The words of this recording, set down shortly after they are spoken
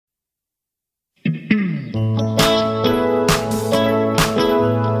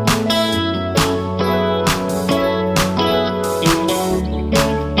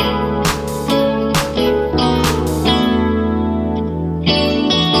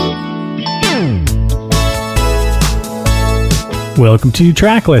Welcome to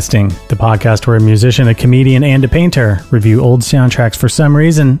Track Listing, the podcast where a musician, a comedian, and a painter review old soundtracks for some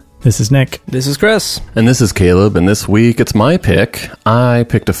reason. This is Nick. This is Chris. And this is Caleb, and this week it's my pick. I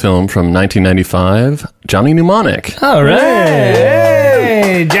picked a film from 1995, Johnny Mnemonic. All right.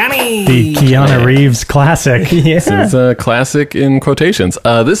 Hey, Johnny! The Keanu Reeves classic. Yeah. This is a classic in quotations.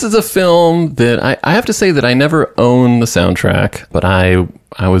 This is a film that I have to say that I never owned the soundtrack, but I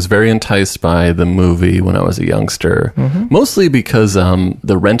was very enticed by the movie when I was a youngster, mostly because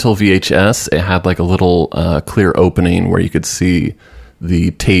the rental VHS, it had like a little clear opening where you could see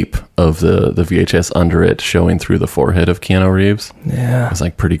the tape of the VHS under it showing through the forehead of Keanu Reeves. Yeah. It was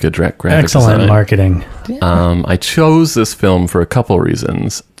like pretty good graphic Excellent design. marketing. I chose this film for a couple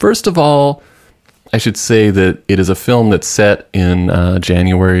reasons. First of all, I should say that it is a film that's set in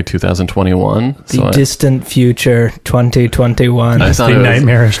January 2021. The distant future, 2021. I thought The it was-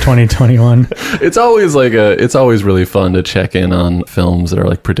 nightmarish 2021. It's always it's always really fun to check in on films that are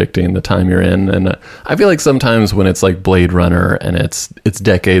like predicting the time you're in, and I feel like sometimes when it's like Blade Runner and it's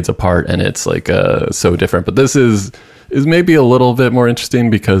decades apart and it's like so different, but this is maybe a little bit more interesting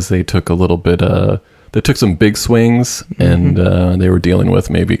because they took a little bit they took some big swings and they were dealing with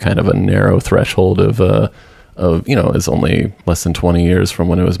maybe kind of a narrow threshold of it's only less than 20 years from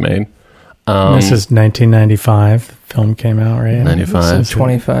when it was made. This is 1995. The film came out, right? 95.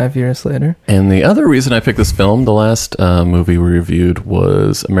 25 years later. And the other reason I picked this film, the last movie we reviewed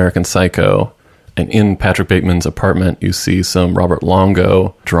was American Psycho. And in Patrick Bateman's apartment, you see some Robert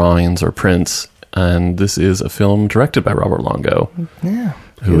Longo drawings or prints. And this is a film directed by Robert Longo. Yeah.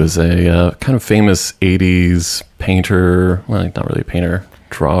 Who is a kind of famous 80s painter, well, not really a painter,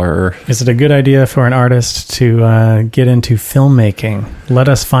 drawer. Is it a good idea for an artist to get into filmmaking? Let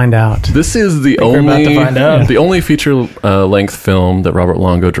us find out. This is the we're about to find out. the only feature-length film that Robert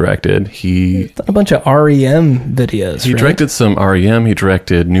Longo directed. He Done a bunch of REM videos, He right? directed some REM. He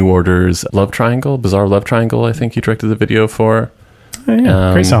directed New Order's Love Triangle, Bizarre Love Triangle, I think he directed the video for. Oh,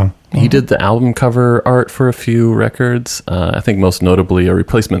 yeah, great song. He did the album cover art for a few records. I think most notably a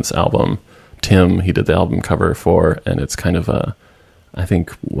Replacements album. Tim, he did the album cover for, and it's kind of I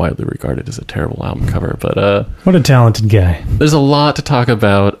think widely regarded as a terrible album cover. But What a talented guy. there's a lot to talk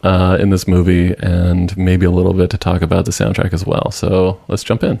about in this movie, and maybe a little bit to talk about the soundtrack as well. So let's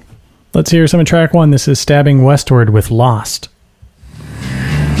jump in. Let's hear some of track one. This is Stabbing Westward with Lost.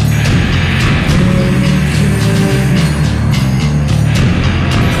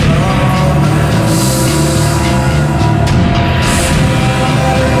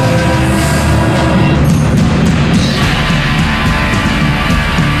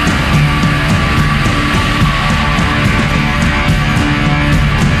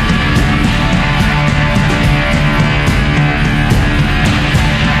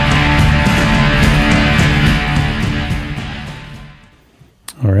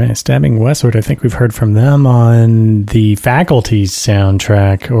 All right, Stabbing Westward. I think we've heard from them on the Faculty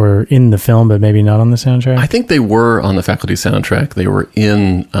soundtrack or in the film, but maybe not on the soundtrack. I think they were on the Faculty soundtrack. They were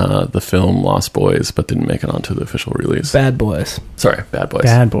in the film Lost Boys, but didn't make it onto the official release. Bad Boys. Sorry, Bad Boys.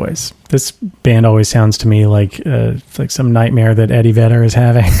 Bad Boys. This band always sounds to me like some nightmare that Eddie Vedder is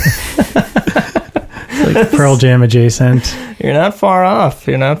having. Like Pearl Jam adjacent. You're not far off.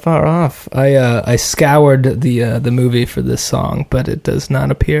 I scoured the movie for this song, but it does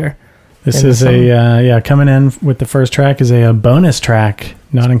not appear. This in is the song. coming in with the first track is a bonus track,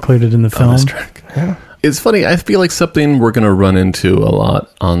 not included in the film. Bonus track. Yeah. It's funny. I feel like something we're going to run into a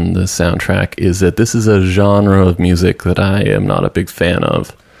lot on the soundtrack is that this is a genre of music that I am not a big fan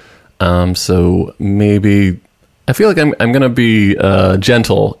of. So maybe I feel like I'm going to be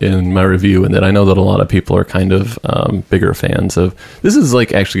gentle in my review, and that I know that a lot of people are kind of bigger fans of. This is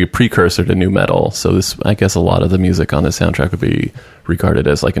like actually a precursor to nu metal. So this, I guess, a lot of the music on the soundtrack would be regarded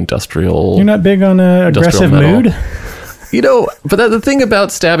as like industrial. You're not big on aggressive metal. mood? You know, but the thing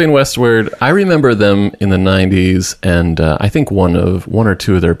about Stabbing Westward, I remember them in the 90s, and I think one or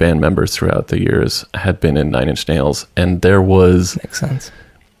two of their band members throughout the years had been in Nine Inch Nails, and there was, Makes sense.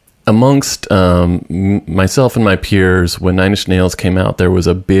 amongst myself and my peers, when Nine Inch Nails came out, there was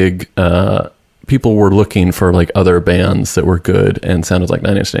a big, people were looking for like other bands that were good and sounded like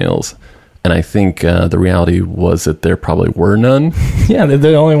Nine Inch Nails. And I think the reality was that there probably were none. Yeah, they're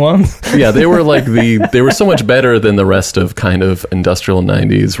the only ones. Yeah, they were like they were so much better than the rest of kind of industrial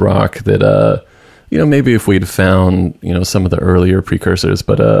 90s rock that, maybe if we'd found, some of the earlier precursors.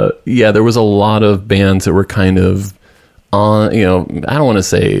 But yeah, there was a lot of bands that were kind of on, I don't want to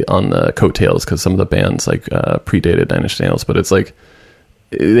say on the coattails because some of the bands like predated Nine Inch Nails, but it's like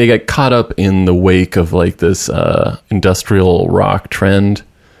they got caught up in the wake of like this industrial rock trend.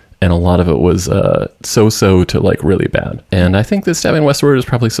 and a lot of it was so-so to like really bad. And I think this Stabbing Westward is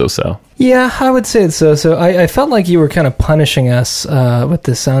probably so-so. Yeah, I would say it's so. So I felt like you were kind of punishing us with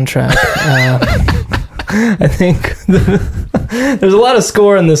this soundtrack. I think there's a lot of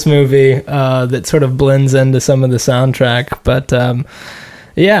score in this movie that sort of blends into some of the soundtrack. But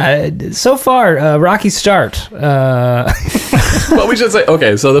yeah, so far, rocky start. Well, we should say,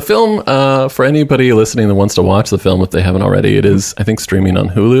 okay, so the film, for anybody listening that wants to watch the film, if they haven't already, it is, I think, streaming on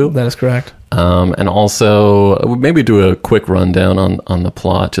Hulu. That is correct. And also, maybe do a quick rundown on the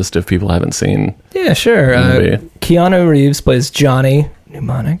plot, just if people haven't seen. Yeah, sure. Keanu Reeves plays Johnny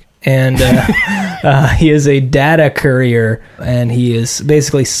Mnemonic, and he is a data courier, and he is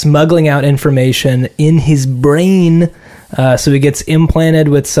basically smuggling out information in his brain. So he gets implanted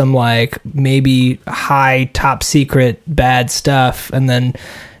with some like maybe high top secret bad stuff, and then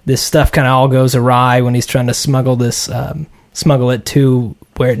this stuff kind of all goes awry when he's trying to smuggle it to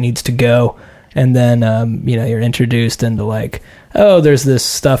where it needs to go. And then you're introduced into like, oh, there's this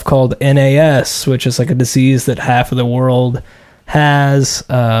stuff called NAS, which is like a disease that half of the world has,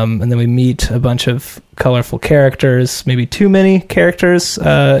 and then we meet a bunch of colorful characters, maybe too many characters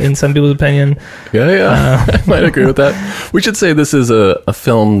in some people's opinion. Yeah, I might agree with that. We should say this is a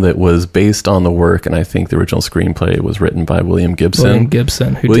film that was based on the work, and I think the original screenplay was written by William Gibson.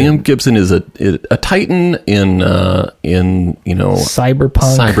 William Gibson is a titan in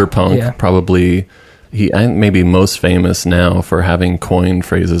cyberpunk. Yeah. Probably he maybe most famous now for having coined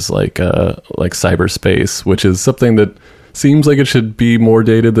phrases like cyberspace, which is something that seems like it should be more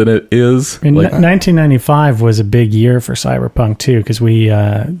dated than it is. 1995 was a big year for cyberpunk too, because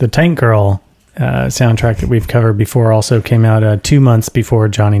the Tank Girl soundtrack that we've covered before also came out 2 months before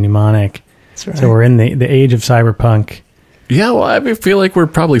Johnny Mnemonic. That's right. So we're in the age of cyberpunk. Yeah, well, I feel like we're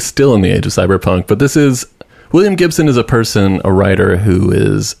probably still in the age of cyberpunk, but this is... William Gibson is a writer who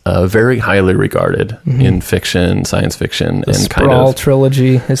is very highly regarded in fiction, science fiction, the Sprawl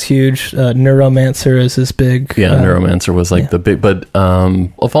trilogy is huge. Neuromancer is his big. Yeah, Neuromancer was like the big. But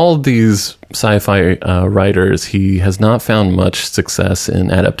of all of these sci-fi writers, he has not found much success in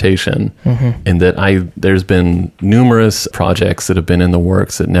adaptation. In that there's been numerous projects that have been in the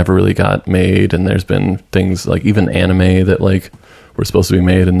works that never really got made, and there's been things like even anime that like were supposed to be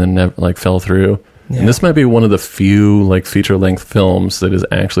made and then never like fell through. Yeah. And this might be one of the few like feature-length films that is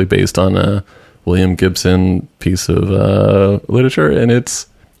actually based on a William Gibson piece of literature,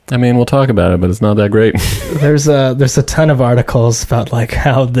 and we'll talk about it, but it's not that great. There's a ton of articles about like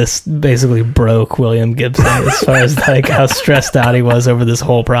how this basically broke William Gibson as far as like how stressed out he was over this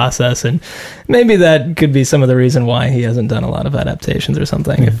whole process, and maybe that could be some of the reason why he hasn't done a lot of adaptations or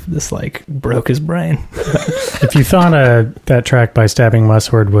something. If this like broke his brain. If you thought that track by Stabbing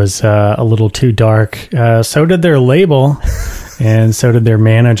Westward was a little too dark, so did their label, and so did their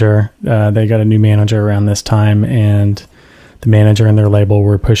manager. They got a new manager around this time, and the manager and their label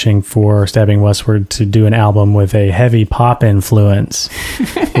were pushing for Stabbing Westward to do an album with a heavy pop influence,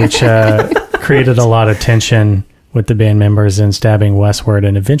 which created a lot of tension with the band members in Stabbing Westward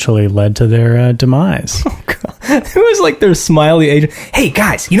and eventually led to their demise. Oh, God. It was like their smiley agent. Hey,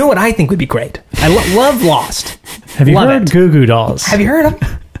 guys, you know what I think would be great? I love Lost. Have you heard Goo Goo Dolls? Have you heard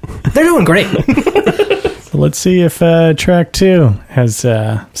them? They're doing great. So let's see if track 2 has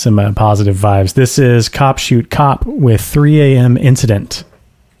some positive vibes. This is Cop Shoot Cop with 3 a.m. Incident.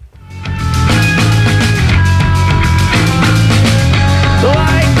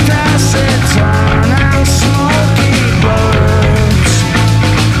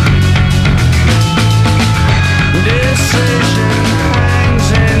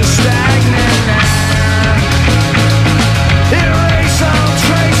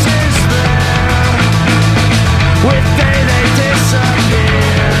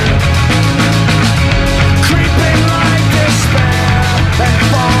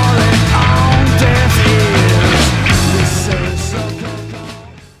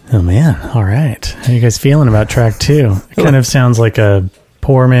 Oh, man. All right. How are you guys feeling about track 2? It kind of sounds like a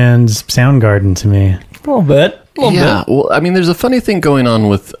poor man's Soundgarden to me. A little bit. Well, I mean, there's a funny thing going on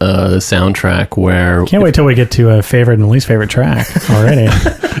with the soundtrack where... Can't wait till we get to a favorite and least favorite track already.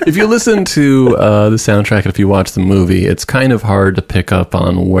 If you listen to the soundtrack and if you watch the movie, it's kind of hard to pick up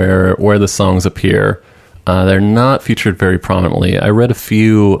on where the songs appear. They're not featured very prominently. I read a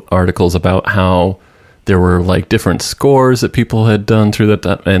few articles about how there were like different scores that people had done through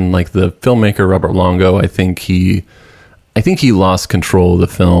that, and like the filmmaker Robert Longo, I think he lost control of the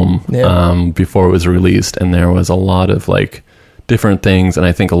film before it was released, and there was a lot of like different things, and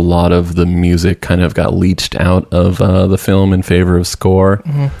I think a lot of the music kind of got leached out of the film in favor of score.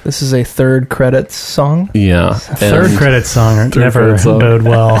 Mm-hmm. This is a third credits song. Yeah, third credits song never bode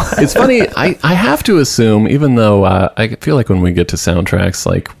well. It's funny. I have to assume, even though I feel like when we get to soundtracks,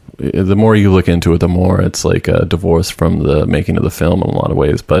 like the more you look into it, the more it's like a divorce from the making of the film in a lot of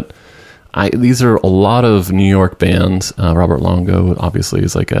ways. But these are a lot of New York bands. Robert Longo obviously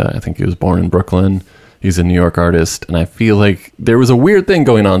is like I think he was born in Brooklyn. He's a New York artist, and I feel like there was a weird thing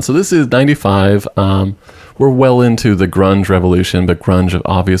going on. So this is 95. We're well into the grunge revolution, but grunge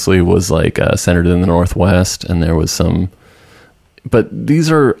obviously was like centered in the Northwest, and there was some... But these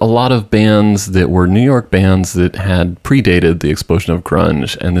are a lot of bands that were New York bands that had predated the explosion of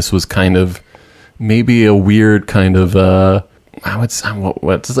grunge, and this was kind of maybe a weird kind of...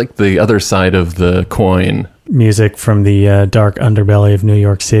 what's like the other side of the coin. Music from the dark underbelly of New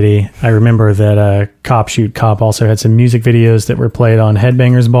York City. I remember that Cop Shoot Cop also had some music videos that were played on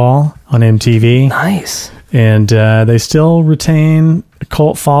Headbangers Ball on MTV. Nice. And they still retain a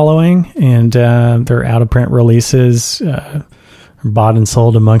cult following, and their out-of-print releases are bought and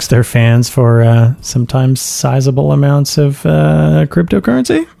sold amongst their fans for sometimes sizable amounts of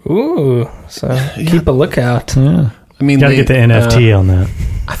cryptocurrency. Ooh, so keep a lookout. Yeah. I mean, gotta get the NFT on that.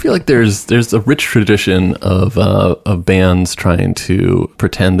 I feel like there's a rich tradition of bands trying to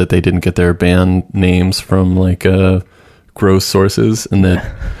pretend that they didn't get their band names from like gross sources, and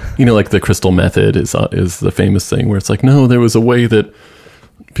that like the Crystal Method is the famous thing where it's like, no, there was a way that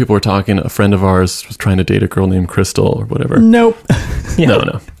people were talking. A friend of ours was trying to date a girl named Crystal or whatever. Nope. Yeah,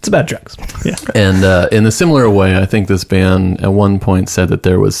 no, it's about drugs. Yeah. And in a similar way, I think this band at one point said that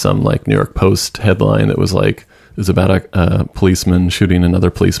there was some like New York Post headline that was like, it was about a policeman shooting another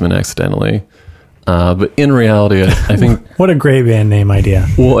policeman accidentally. But in reality, I think... What a great band name idea.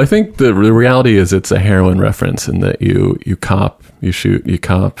 Well, I think the reality is it's a heroin reference in that you cop, you shoot, you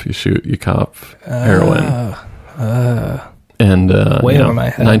cop, you shoot, you cop, heroin. And way over my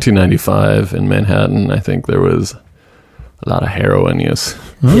head. 1995 in Manhattan, I think there was a lot of heroin use.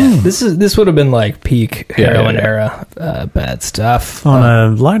 Yeah, this would have been like peak heroin era bad stuff. On a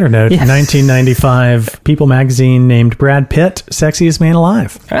lighter note, 1995 People magazine named Brad Pitt sexiest man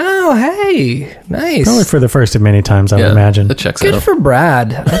alive. Oh, hey, nice. Probably for the first of many times, I would imagine. That checks Good out. for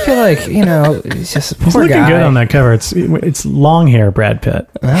Brad. I feel like he's just a poor He's looking guy. good on that cover. It's long hair Brad Pitt.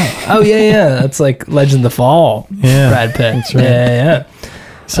 Oh yeah. That's like Legend of the Fall. Yeah, Brad Pitt. That's right. Yeah.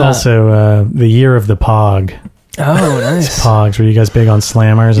 It's also the year of the Pog. Oh, nice. Pogs. Were you guys big on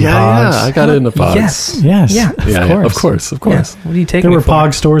slammers and Pogs? Yeah, I got into Pogs. Yes. Yes. Yeah. Of course. Yeah. What do you take There me were for?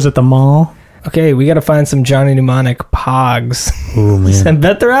 Pog stores at the mall. Okay, we got to find some Johnny Mnemonic Pogs. Oh man. I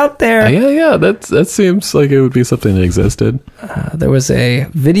bet they're out there. Yeah. That seems like it would be something that existed. There was a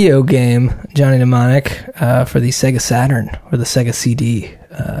video game, Johnny Mnemonic, for the Sega Saturn or the Sega CD,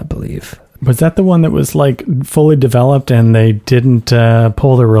 I believe. Was that the one that was like fully developed and they didn't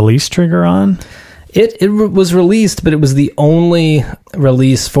pull the release trigger on? It was released, but it was the only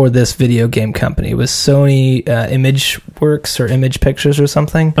release for this video game company. It was Sony ImageWorks or Image Pictures or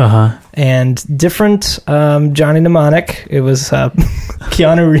something. Uh-huh. And different Johnny Mnemonic. It was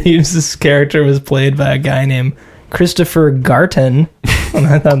Keanu Reeves' character was played by a guy named Christopher Garton. And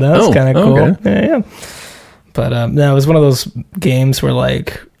I thought that was kind of cool. Okay. Yeah. But it was one of those games where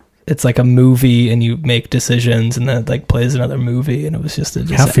like it's like a movie and you make decisions and then it like plays another movie, and it was just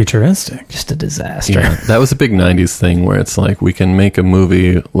How futuristic. just a disaster. Yeah, that was a big 90s thing where it's like we can make a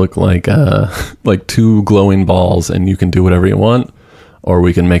movie look like two glowing balls and you can do whatever you want, or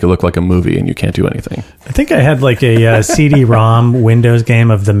we can make it look like a movie and you can't do anything. I think I had like a CD-ROM Windows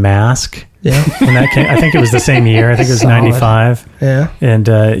game of The Mask. Yeah. And that came, I think it was the same year. I think it was Solid. 95. Yeah. And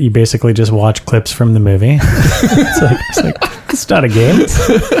you basically just watch clips from the movie. it's like it's not a game.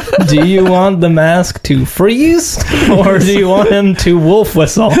 Do you want the mask to freeze or do you want him to wolf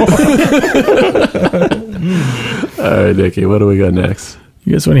whistle? All right, Dickie, what do we got next?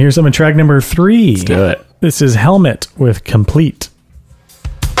 You guys want to hear some of track number 3? Let's do it. This is Helmet with Complete.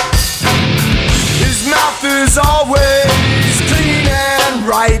 His mouth is always clean and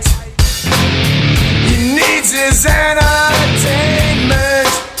right. He needs his entertainment.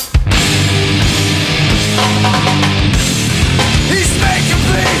 He's made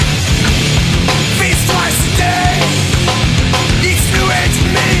complete. Feeds twice a day. Eats new age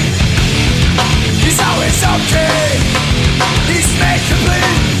for me. He's always okay. He's made complete.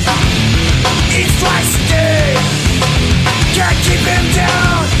 Eats twice a day. Can't keep him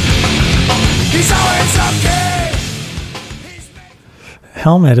down. He's always okay.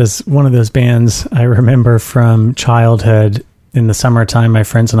 Helmet is one of those bands I remember from childhood in the summertime, my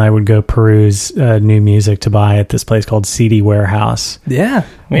friends and I would go peruse new music to buy at this place called CD Warehouse. Yeah.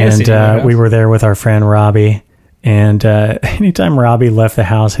 And we were there with our friend Robbie. And anytime Robbie left the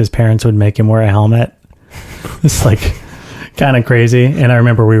house, his parents would make him wear a helmet. It's like kind of crazy. And I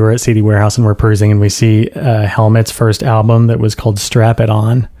remember we were at CD Warehouse and we're perusing, and we see Helmet's first album that was called Strap It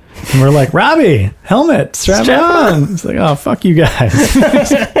On. And we're like, Robbie, Helmet, strap it on. It's like, oh, fuck you guys.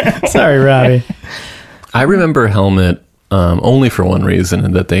 Sorry, Robbie. I remember Helmet only for one reason,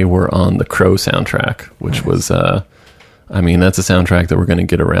 and that they were on the Crow soundtrack, which was... that's a soundtrack that we're going to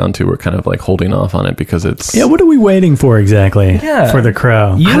get around to. We're kind of like holding off on it because it's... Yeah, what are we waiting for exactly for The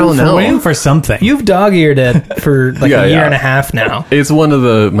Crow? I don't know. We're waiting for something. You've dog-eared it for like a year and a half now. It's one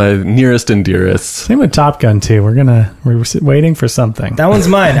of my nearest and dearest. Same with Top Gun, too. We're waiting for something. That one's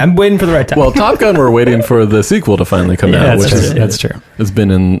mine. I'm waiting for the right time. Well, Top Gun, we're waiting for the sequel to finally come out. That's true. It's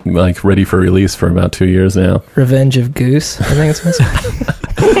been in ready for release for about 2 years now. Revenge of Goose, I think it's missing.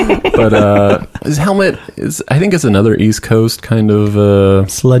 But his Helmet I think it's another East Coast kind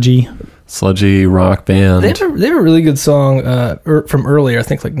of sludgy rock band. They have a really good song from earlier, I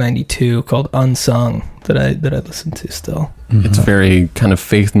think like 92, called Unsung that I listen to still. Mm-hmm. It's very kind of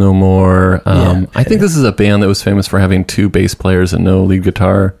Faith No More. I think this is a band that was famous for having 2 bass players and no lead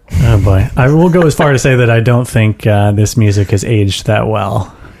guitar. Oh boy, I will go as far to say that I don't think this music has aged that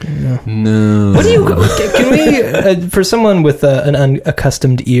well. No. What do you? Can we, for someone with an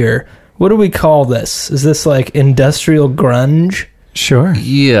unaccustomed ear, what do we call this? Is this like industrial grunge? Sure.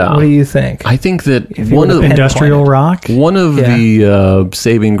 Yeah. What do you think? I think that one of industrial rock. One of the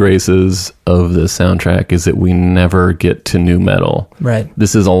saving graces of the soundtrack is that we never get to new metal. Right.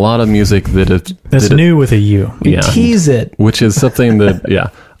 This is a lot of music that's new with a U. We tease it, which is something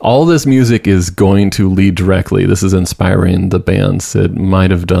that all this music is going to lead directly. This is inspiring the bands that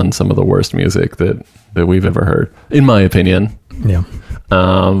might have done some of the worst music that we've ever heard, in my opinion. Yeah.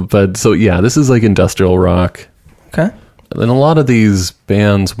 But so, this is like industrial rock. Okay. And a lot of these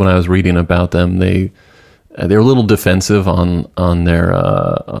bands, when I was reading about them, they're a little defensive on their,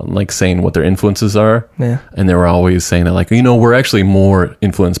 like saying what their influences are. Yeah. And they were always saying that, like, we're actually more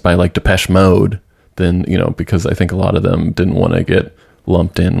influenced by like Depeche Mode than, because I think a lot of them didn't want to get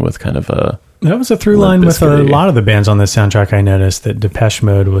lumped in with kind of a... That was a through line with a lot of the bands on this soundtrack. I noticed that Depeche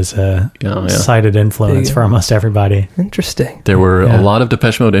Mode was a cited influence for almost everybody. Interesting. There were a lot of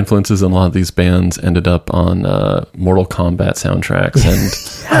Depeche Mode influences, and a lot of these bands ended up on Mortal Kombat soundtracks.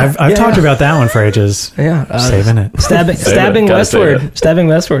 And I've talked about that one for ages. Yeah, saving it. Stabbing Westward. Stabbing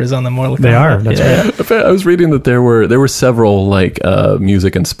Westward is on the Mortal Kombat. They are. That's right. I was reading that there were several like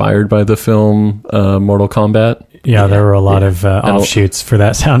music inspired by the film Mortal Kombat. Yeah, there were a lot of offshoots for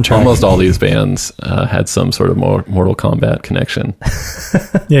that soundtrack. Almost all these bands had some sort of Mortal Kombat connection.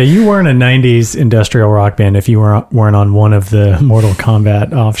 Yeah, you weren't a 90s industrial rock band if you weren't on one of the Mortal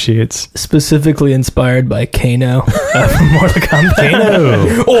Kombat offshoots. Specifically inspired by Kano from Mortal Kombat. Kano!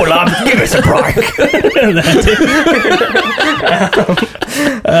 Oh, give us a break!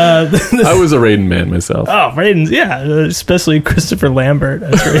 I was a Raiden man myself. Oh, Raiden's, especially Christopher Lambert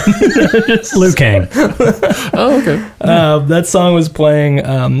as Raiden. Liu Kang. Oh, okay. That song was playing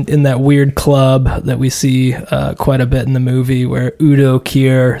in that weird club that we see quite a bit in the movie, where Udo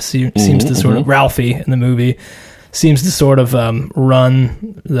Kier seems to sort of, Ralphie in the movie, seems to sort of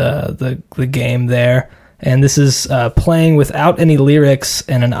run the game there. And this is playing without any lyrics,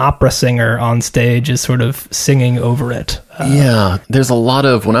 and an opera singer on stage is sort of singing over it. There's a lot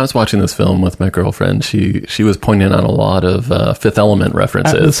of, when I was watching this film with my girlfriend, she was pointing out a lot of Fifth Element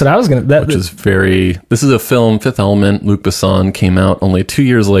references. That's what I was going to... This is a film, Fifth Element, Luc Besson, came out only 2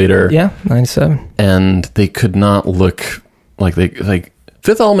 years later. Yeah, 97. And they could not look like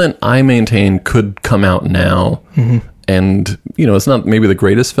Fifth Element, I maintain, could come out now. Mm-hmm. And, it's not maybe the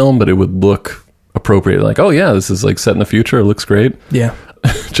greatest film, but it would look appropriate. Like, oh yeah, this is like set in the future. It looks great. Yeah.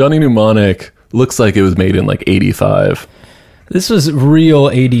 Johnny Mnemonic looks like it was made in like 85. This was real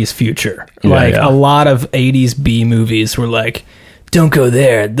 80s future. A lot of 80s B movies were like, don't go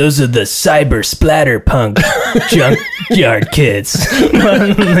there. Those are the cyber splatter punk junkyard kids.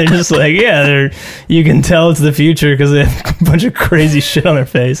 They're just like, you can tell it's the future because they have a bunch of crazy shit on their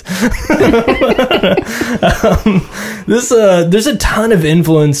face. There's a ton of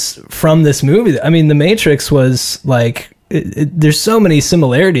influence from this movie. I mean, The Matrix was like, there's so many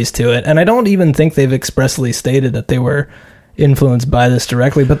similarities to it, and I don't even think they've expressly stated that they were influenced by this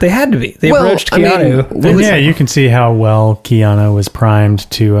directly, but they had to be. They approached Keanu. And yeah, you can see how well Keanu was primed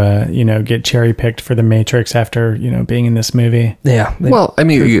to, get cherry picked for The Matrix after, being in this movie. Yeah. Well, I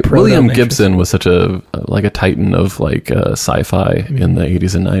mean, William Gibson was such a titan of sci-fi in the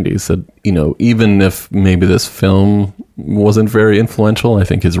 80s and 90s that, even if maybe this film wasn't very influential, I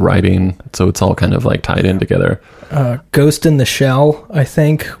think his writing, so it's all kind of tied in together. Ghost in the Shell, I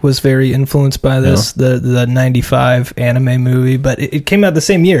think, was very influenced by this, the 95 anime movie, but it came out the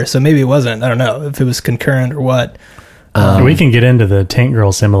same year, so maybe it wasn't. I don't know if it was concurrent or what. We can get into the Tank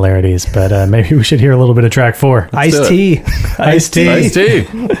Girl similarities, but maybe we should hear a little bit of track 4. Ice-T. Ice-T. Ice-T.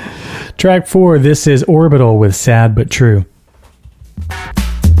 Track 4, this is Orbital with Sad But True.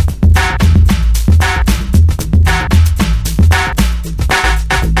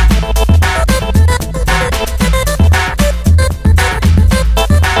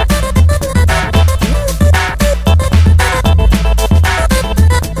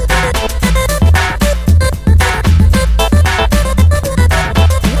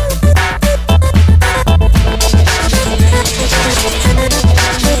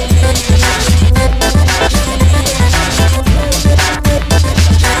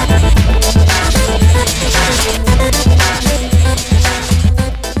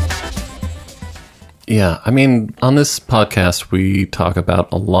 Yeah, I mean, on this podcast, we talk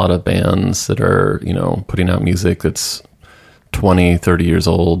about a lot of bands that are, putting out music that's 20, 30 years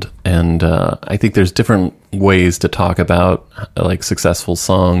old. And I think there's different ways to talk about, successful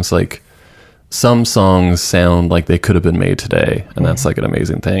songs. Like, some songs sound like they could have been made today, and that's, an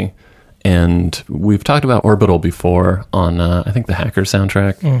amazing thing. And we've talked about Orbital before on, I think, the Hacker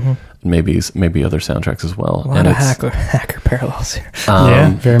soundtrack. Mm-hmm. Maybe other soundtracks as well. A lot of hacker parallels here.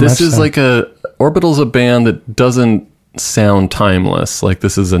 Yeah, very much This is Orbital's a band that doesn't sound timeless.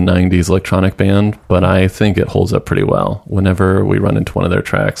 This is a 90s electronic band, but I think it holds up pretty well. Whenever we run into one of their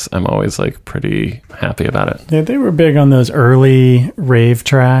tracks, I'm always pretty happy about it. Yeah, they were big on those early rave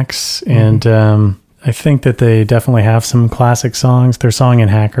tracks, and I think that they definitely have some classic songs. Their song in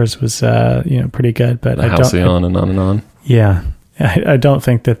Hackers was, pretty good, but Halcyon and on. Yeah. I don't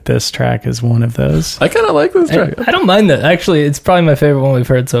think that this track is one of those. I kind of like this track. I don't mind that. Actually, it's probably my favorite one we've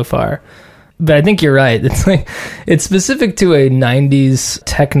heard so far. But I think you're right. It's specific to a 90s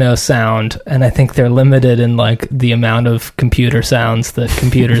techno sound, and I think they're limited in the amount of computer sounds that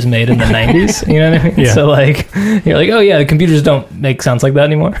computers made in the 90s. You know what I mean? Yeah. So you're oh yeah, the computers don't make sounds like that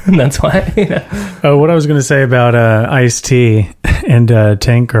anymore, and that's why. Oh, what I was going to say about Ice-T and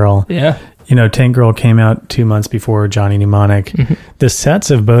Tank Girl. Yeah. Tank Girl came out 2 months before Johnny Mnemonic. Mm-hmm. The sets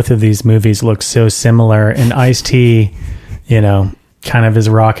of both of these movies look so similar, and Ice-T, kind of is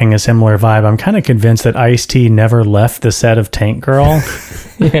rocking a similar vibe. I'm kind of convinced that Ice-T never left the set of Tank Girl.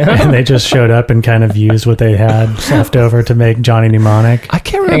 Yeah. And they just showed up and kind of used what they had left over to make Johnny Mnemonic. I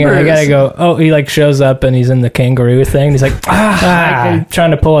can't remember. I gotta go. Oh, he shows up and he's in the kangaroo thing. And he's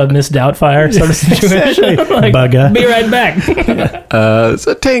trying to pull a Miss Doubtfire sort of situation. Bugga. Be right back.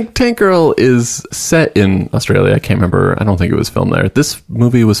 So Tank Girl is set in Australia. I can't remember. I don't think it was filmed there. This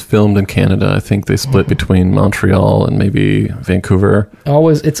movie was filmed in Canada. I think they split between Montreal and maybe Vancouver.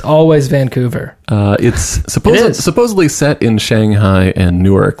 It's always Vancouver. It's supposedly set in Shanghai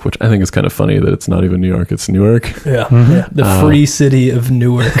and Newark, which I think is kind of funny that it's not even New York, it's Newark. Yeah. Mm-hmm. Yeah. The free city of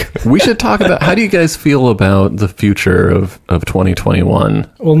Newark. We should talk about, how do you guys feel about the future of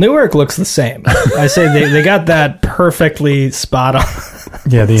 2021? Well, Newark looks the same. I say they got that perfectly spot on.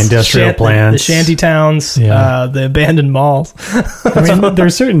 Yeah, the industrial plants. The shanty towns, the abandoned malls. I mean,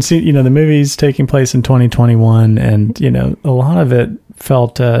 there's certain, the movie's taking place in 2021, and, a lot of it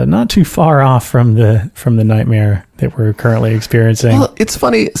felt not too far off from the nightmare that we're currently experiencing. Well, it's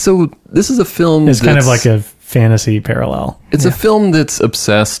funny. So this is a film. It's kind of like a fantasy parallel. It's a film that's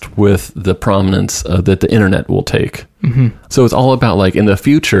obsessed with the prominence that the internet will take. Mm-hmm. So it's all about in the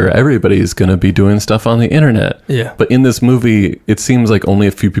future, everybody's going to be doing stuff on the internet. Yeah. But in this movie, it seems like only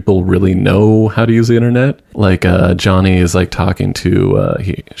a few people really know how to use the internet. Johnny is talking to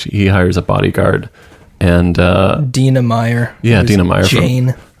he hires a bodyguard. And Dina Meyer. Yeah, Dina Meyer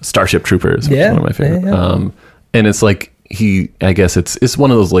Jane. from Starship Troopers, which is one of my favorite. Yeah. And it's I guess it's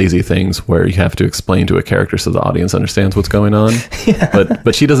one of those lazy things where you have to explain to a character so the audience understands what's going on. Yeah.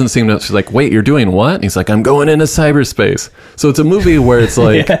 But she doesn't seem to. She's like, "Wait, you're doing what?" And he's like, "I'm going into cyberspace." So it's a movie where it's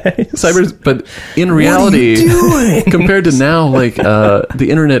but in reality, compared to now, the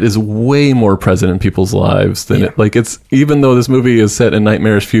internet is way more present in people's lives than it's. Even though this movie is set in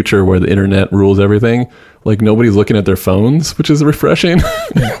nightmarish future where the internet rules everything, nobody's looking at their phones, which is refreshing.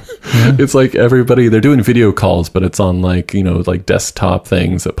 Yeah. It's everybody, they're doing video calls, but it's on desktop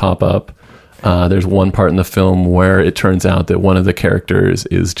things that pop up. There's one part in the film where it turns out that one of the characters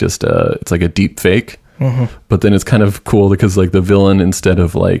is just it's like a deep fake. But then it's kind of cool because like the villain, instead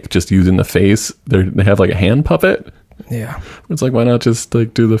of like just using the face, they have like a hand puppet. Yeah. It's like, why not just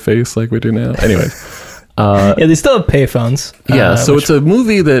like do the face like we do now? Anyways. Yeah, they still have payphones. Yeah, so it's a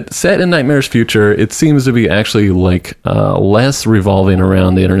movie that set in Nightmare's future. It seems to be actually like less revolving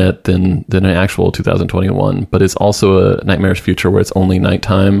around the internet than an actual 2021, but it's also a Nightmare's future where it's only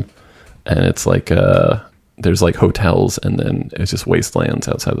nighttime, and it's like there's like hotels, and then it's just wastelands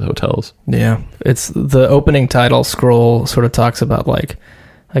outside the hotels. Yeah, it's the opening title scroll sort of talks about like,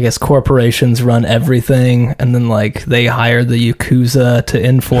 I guess corporations run everything, and then like they hire the Yakuza to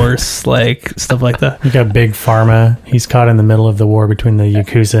enforce like stuff like that. You got Big Pharma. He's caught in the middle of the war between the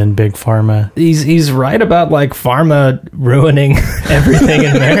Yakuza and Big Pharma. He's right about like pharma ruining everything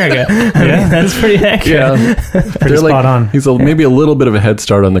in America. I mean, that's pretty accurate. Yeah, Pretty spot on. He's maybe a little bit of a head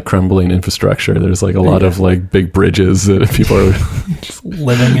start on the crumbling infrastructure. There's like a lot of like big bridges that people are Just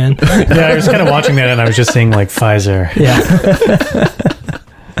living in. Yeah, I was kind of watching that, and I was just seeing like Pfizer. Yeah.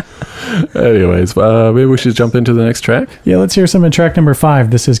 Anyways, maybe we should jump into the next track. Yeah, let's hear some of track number 5.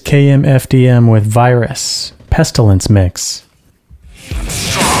 This is KMFDM with Virus, Pestilence Mix.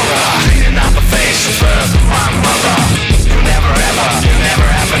 Cleaning out the face of my mother. You never ever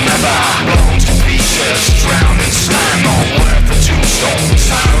never. Blown to pieces, drowned in slime. All worth the tombstone,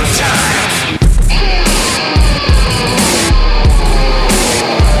 silent time.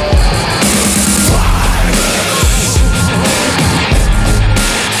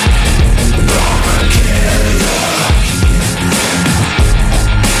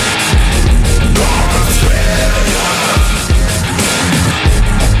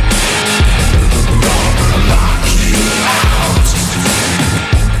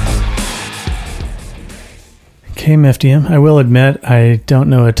 KMFDM. I will admit I don't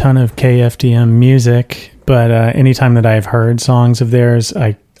know a ton of KFDM music, but anytime that I've heard songs of theirs,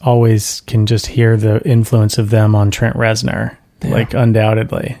 I always can just hear the influence of them on Trent Reznor, like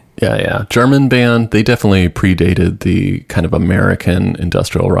undoubtedly. Yeah. German band. They definitely predated the kind of American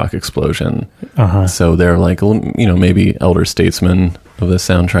industrial rock explosion. So they're like, maybe elder statesmen of the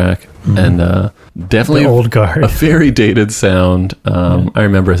soundtrack. And definitely The old guard. A very dated sound. I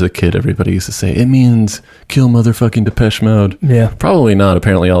remember as a kid, everybody used to say, it means kill motherfucking Depeche Mode. Yeah. Probably not.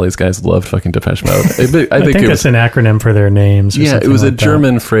 Apparently all these guys loved fucking Depeche Mode. I think it it's an acronym for their names. Or yeah, it something was like a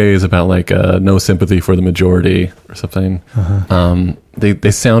German phrase about like no sympathy for the majority or something.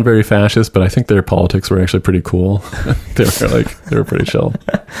 They sound very fascist, but I think their politics were actually pretty cool. they were pretty chill.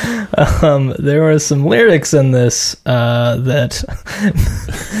 There were some lyrics in this that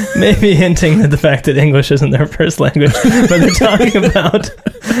maybe hinting at the fact that English isn't their first language, but they're talking about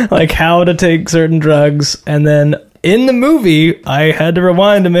like how to take certain drugs, and then in the movie I had to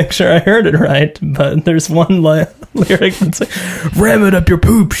rewind to make sure I heard it right, but there's one lyric that's like, ram it up your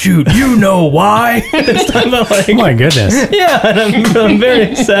poop chute, you know why. It's talking about like, Oh my goodness. yeah, and I'm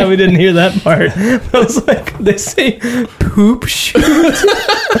very sad we didn't hear that part. I was like, they say poop chute.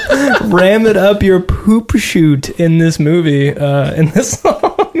 Ram it up your poop chute in this movie, in this song.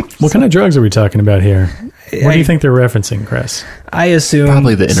 What kind of drugs are we talking about here? What do you think they're referencing, Chris? I assume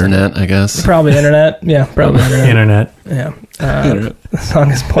Probably the internet, I guess. Probably internet. Yeah, probably internet. Internet. Yeah. The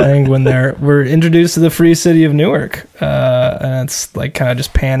song is playing when we're introduced to the free city of Newark. And it's like kind of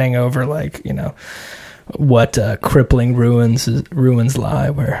just panning over like, what crippling ruins lie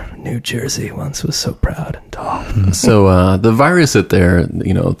where New Jersey once was so proud and tall. So the virus that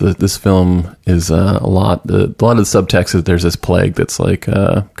this film is a lot of the subtext is there's this plague that's like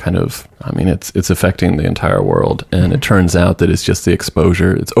kind of, it's affecting the entire world, and it turns out that it's just the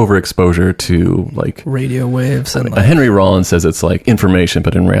exposure, it's overexposure to like Radio waves and Henry Rollins says it's like information,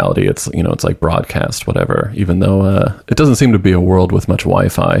 but in reality it's it's like broadcast whatever, even though it doesn't seem to be a world with much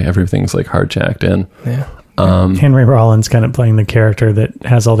Wi-Fi. Everything's like hard jacked in. yeah. Henry Rollins kind of playing the character that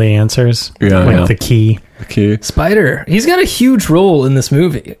has all the answers. The key. Spider. He's got a huge role in this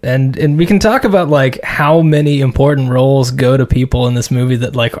movie, and we can talk about like how many important roles go to people in this movie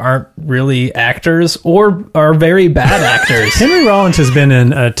that like aren't really actors or are very bad actors. Henry Rollins has been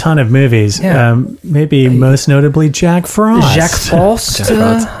in a ton of movies. Yeah. Maybe most notably Jack Frost. Jacques Frost.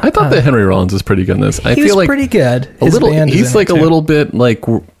 I thought that Henry Rollins is pretty good in this. I He's feel like pretty good. He's like a little bit like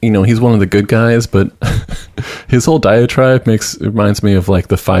he's one of the good guys, but his whole diatribe reminds me of like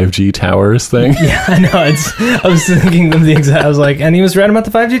the 5G towers thing. Yeah, I know. I was thinking of the exact. I was like, and he was right about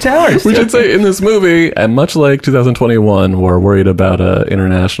the 5G towers. We should say in this movie, and much like 2021, we're worried about an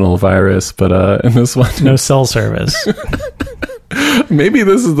international virus, but in this one, no cell service. Maybe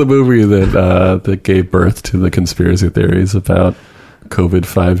this is the movie that gave birth to the conspiracy theories about COVID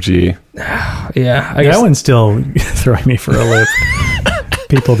 5G. Yeah, I That guess one's still throwing me for a loop.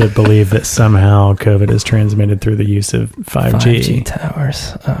 People that believe that somehow COVID is transmitted through the use of 5G. 5G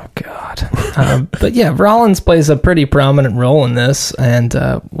towers. Oh God. But yeah, Rollins plays a pretty prominent role in this, and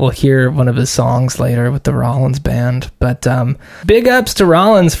we'll hear one of his songs later with the Rollins band. But big ups to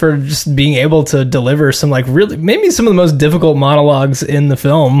Rollins for just being able to deliver some like really maybe some of the most difficult monologues in the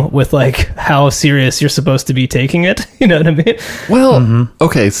film with like how serious you're supposed to be taking it. You know what I mean? Well,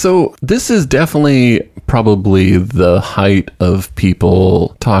 okay, so this is definitely probably the height of people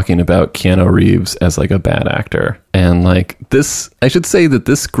talking about Keanu Reeves as like a bad actor. And like this, I should say that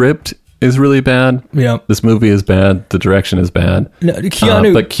this script is really bad. Yeah. This movie is bad. The direction is bad. No, but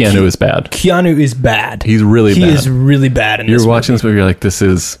Keanu is bad. Keanu is bad. He's really bad. He is really bad in this You're watching this movie, you're like, this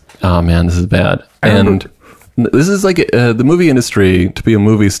is, oh man, this is bad. And this is like the movie industry, to be a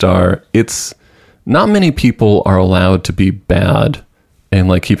movie star, it's not many people are allowed to be bad and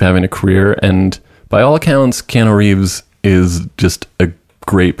like keep having a career. And by all accounts, Keanu Reeves is just a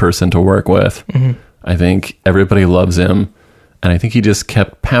great person to work with. Mm-hmm. I think everybody loves him. And I think he just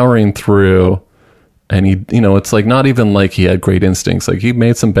kept powering through. And he, you know, it's like not even like he had great instincts. Like he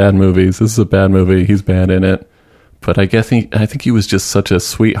made some bad movies. This is a bad movie. He's bad in it. But I think he was just such a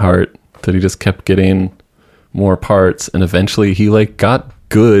sweetheart that he just kept getting more parts. And eventually he like got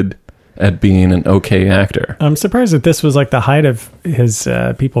good at being an okay actor. I'm surprised that this was like the height of his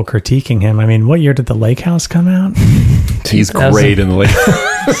people critiquing him. I mean, what year did The Lake House come out? He's great in The Lake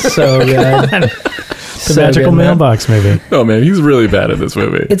House. So good. The Magical Mailbox movie. Oh man, he's really bad at this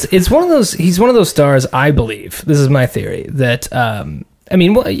movie. It's one of those. He's one of those stars. I believe this is my theory that. I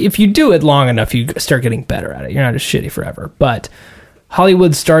mean, well, if you do it long enough, you start getting better at it. You're not as shitty forever. But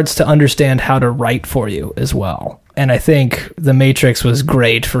Hollywood starts to understand how to write for you as well. And I think The Matrix was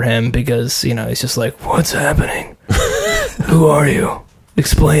great for him because, you know, he's just like, what's happening? Who are you?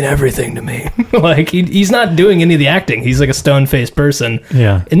 Explain everything to me. Like, he's not doing any of the acting. He's like a stone-faced person.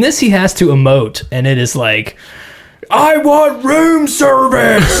 Yeah. In this, he has to emote, and it is like, I want room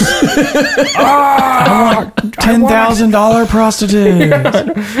service! I want $10,000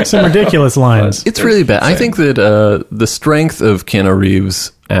 prostitutes. Some ridiculous lines. It's really bad. I think that the strength of Keanu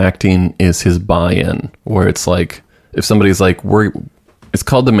Reeves' acting is his buy-in, where it's like, if somebody's like, it's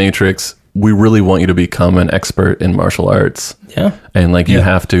called The Matrix, we really want you to become an expert in martial arts. Yeah. And like, you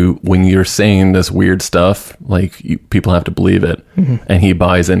have to, when you're saying this weird stuff, like people have to believe it. Mm-hmm. And he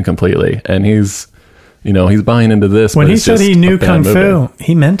buys in completely. And he's buying into this. When he said he knew Kung Fu,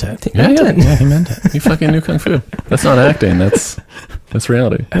 he meant it. Yeah, he meant it. He fucking knew Kung Fu. That's not acting. That's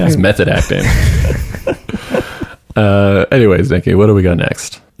reality. That's method acting. Anyways, Nikki, what do we got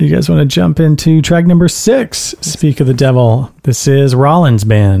next? You guys want to jump into track number 6, Speak of the Devil. This is Rollins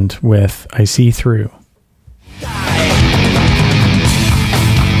Band with I See Through. And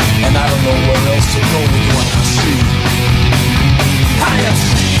I don't know where else to go with what I see. I have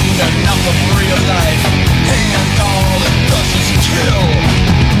seen enough of real life, and all it does is kill.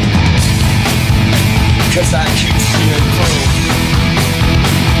 'Cause I keep seeing through.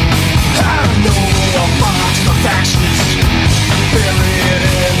 I know a box of factions buried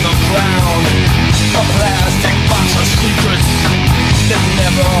in the ground, a plastic box of secrets that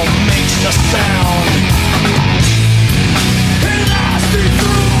never makes a sound. And I see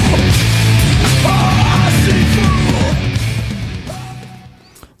through. Oh, I see through.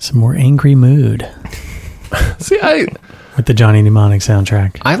 Some more Angry Mood See, with the Johnny Mnemonic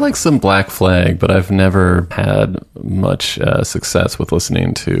soundtrack. I like some Black Flag, but I've never had much success with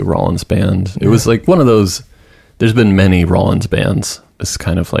listening to Rollins Band. It was like one of those, there's been many Rollins bands. It's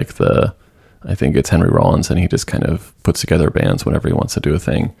kind of like I think it's Henry Rollins, and he just kind of puts together bands whenever he wants to do a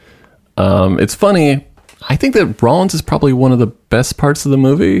thing. It's funny. I think that Rollins is probably one of the best parts of the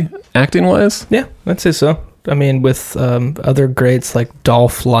movie, acting-wise. Yeah, I'd say so. I mean, with other greats like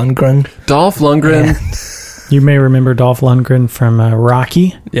Dolph Lundgren. Dolph Lundgren. You may remember Dolph Lundgren from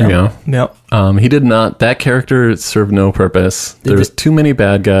Rocky. Yeah. Yep. He did not. That character served no purpose. There's too many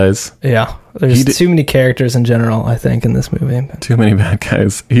bad guys. Yeah. There's too many characters in general, I think, in this movie. Too many bad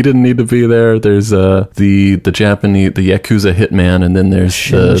guys. He didn't need to be there. There's the Japanese, the Yakuza hitman, and then there's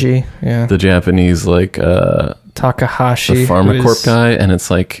Shinji, the Japanese like Takahashi, the PharmaCorp guy, and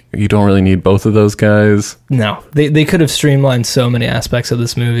it's like you don't really need both of those guys. No, they could have streamlined so many aspects of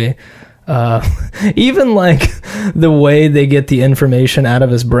this movie. Even like the way they get the information out of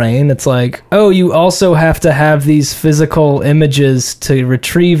his brain, it's like, oh, you also have to have these physical images to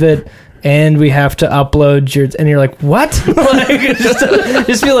retrieve it, and we have to upload your, and you're like, what? Like,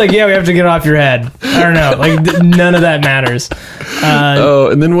 just be like, yeah, we have to get it off your head. I don't know, like none of that matters.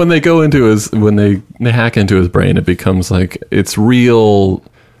 And then when they hack into his brain, it becomes like it's real.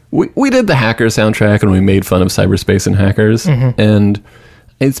 We did the Hacker soundtrack and we made fun of cyberspace and hackers, and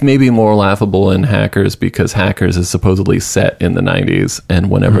it's maybe more laughable in Hackers because Hackers is supposedly set in the 90s, and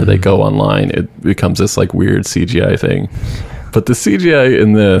whenever they go online, it becomes this like weird CGI thing. But the CGI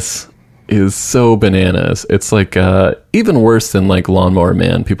in this is so bananas. It's like even worse than like Lawnmower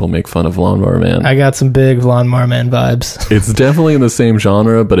Man. People make fun of Lawnmower Man. I got some big Lawnmower Man vibes. It's definitely in the same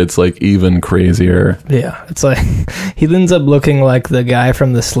genre, but it's like even crazier. Yeah, it's like he ends up looking like the guy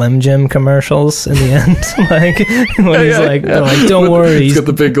from the Slim Jim commercials in the end. Like when he's like, they're like, don't worry, He's got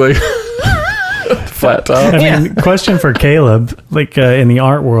the big like flat top. I mean, question for Caleb, like in the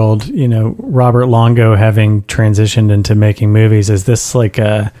art world, you know, Robert Longo having transitioned into making movies, is this like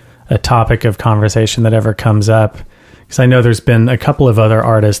a topic of conversation that ever comes up? Because I know there's been a couple of other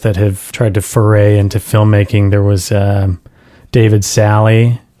artists that have tried to foray into filmmaking. There was David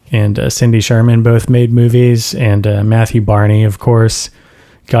Sally and Cindy Sherman both made movies, and Matthew Barney, of course,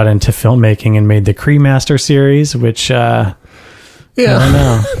 got into filmmaking and made the Cremaster series, which I don't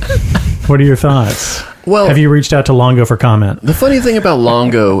know. What are your thoughts? Well, have you reached out to Longo for comment? The funny thing about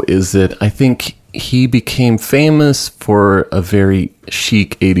Longo is that I think he became famous for a very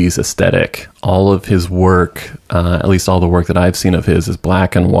chic 80s aesthetic. All of his work, at least all the work that I've seen of his, is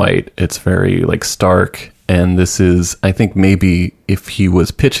black and white. It's very like stark. And this is, I think maybe if he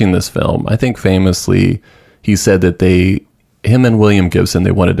was pitching this film, I think famously he said that him and William Gibson,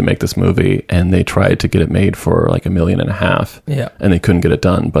 they wanted to make this movie and they tried to get it made for like $1.5 million. Yeah. And they couldn't get it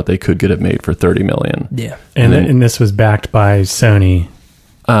done, but they could get it made for $30 million. Yeah. And this was backed by Sony.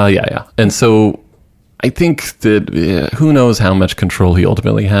 Yeah. And so I think that who knows how much control he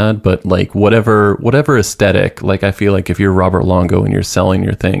ultimately had, but like whatever aesthetic, like I feel like if you're Robert Longo and you're selling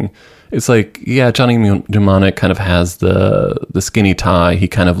your thing, it's like, yeah, Johnny Mnemonic kind of has the skinny tie. He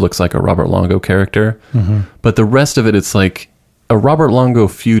kind of looks like a Robert Longo character. But the rest of it, it's like a Robert Longo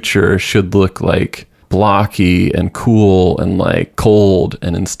future should look like blocky and cool and like cold,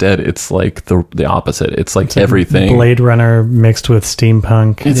 and instead it's like the opposite. It's like everything. Blade Runner mixed with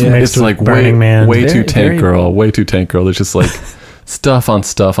steampunk. It's like Burning Man. Way too Tank Girl. There's just like stuff on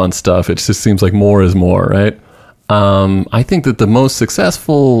stuff on stuff. It just seems like more is more, right? I think that the most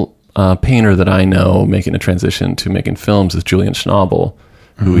successful painter that I know making a transition to making films is Julian Schnabel,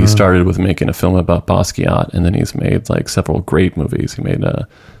 who he started with making a film about Basquiat, and then he's made like several great movies. He made The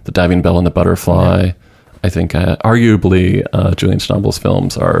Diving Bell and the Butterfly. Yeah. I think arguably Julian Schnabel's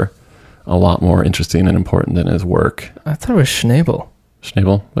films are a lot more interesting and important than his work. I thought it was Schnabel.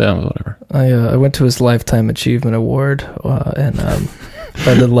 Schnabel? Yeah, whatever. I went to his Lifetime Achievement Award and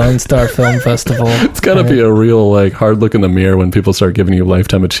by the Lone Star Film Festival. It's got to be a real like hard look in the mirror when people start giving you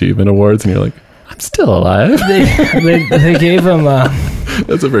Lifetime Achievement Awards and you're like, I'm still alive. They gave him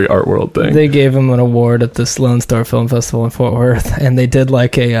that's a very art world thing. They gave him an award at this Lone Star Film Festival in Fort Worth, and they did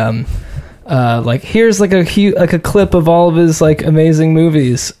like a like here's like a clip of all of his like amazing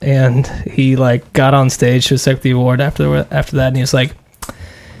movies, and he like got on stage to accept the award after that, and he was like,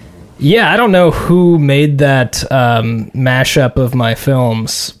 yeah, I don't know who made that mashup of my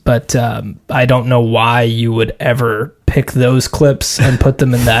films, but I don't know why you would ever pick those clips and put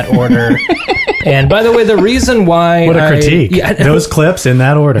them in that order. And by the way, the reason why... What a critique. Those clips in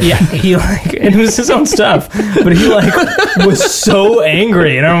that order. Yeah, he like... And it was his own stuff. But he like was so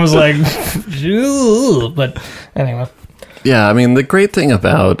angry. And I was like... But anyway... Yeah, I mean, the great thing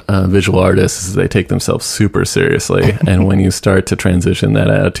about visual artists is they take themselves super seriously. And when you start to transition that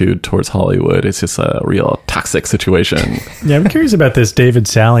attitude towards Hollywood, it's just a real toxic situation. Yeah, I'm curious about this David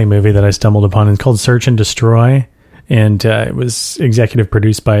Sally movie that I stumbled upon. It's called Search and Destroy. And it was executive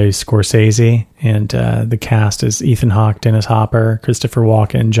produced by Scorsese. And the cast is Ethan Hawke, Dennis Hopper, Christopher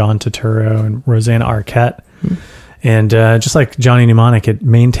Walken, John Turturro, and Rosanna Arquette. And just like Johnny Mnemonic, it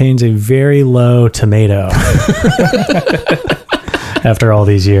maintains a very low tomato after all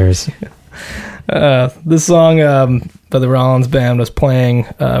these years. This song by the Rollins Band was playing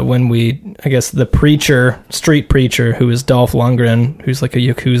when the street preacher, who is Dolph Lundgren, who's like a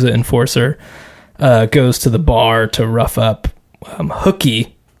Yakuza enforcer, goes to the bar to rough up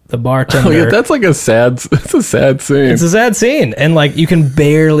Hookie, the bartender. Oh yeah, that's a sad scene. It's a sad scene, and like you can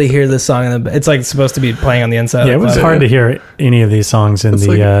barely hear the song. It's like supposed to be playing on the inside. Yeah, it was hard to hear any of these songs in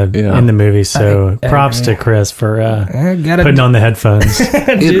in the movie. So props to Chris for putting on the headphones.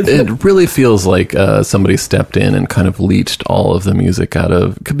 It really feels like somebody stepped in and kind of leached all of the music out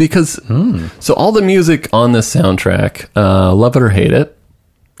of, because so all the music on this soundtrack, love it or hate it,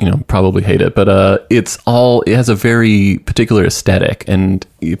 probably hate it, but it has a very particular aesthetic. And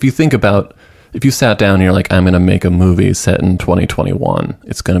if you think about if you sat down and you're like, I'm going to make a movie set in 2021,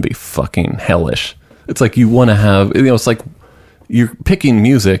 it's going to be fucking hellish. It's like you want to have, it's like you're picking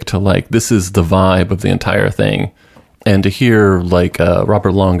music to like, this is the vibe of the entire thing. And to hear like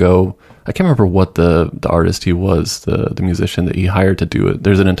Robert Longo, I can't remember what the artist he was, the musician that he hired to do it.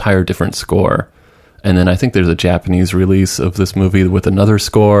 There's an entire different score. And then I think there's a Japanese release of this movie with another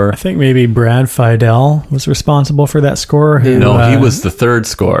score. I think maybe Brad Fiedel was responsible for that score. No, he was the third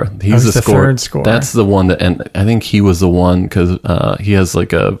score. He's the third score. That's the one that, and I think he was the one because he has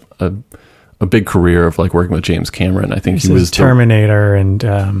like a big career of like working with James Cameron. I think he was Terminator and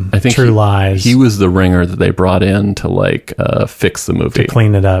I think True Lies. He was the ringer that they brought in to like fix the movie, to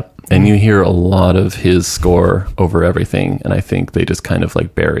clean it up. And you hear a lot of his score over everything, and I think they just kind of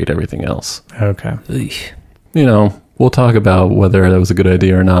like buried everything else. Okay. You know, we'll talk about whether that was a good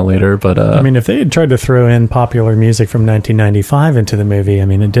idea or not later, but I mean, if they had tried to throw in popular music from 1995 into the movie, I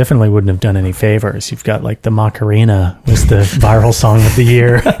mean, it definitely wouldn't have done any favors. You've got like the Macarena was the viral song of the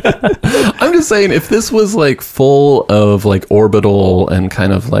year. I'm just saying, if this was like full of like Orbital and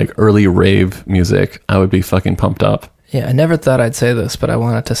kind of like early rave music, I would be fucking pumped up. Yeah, I never thought I'd say this, but I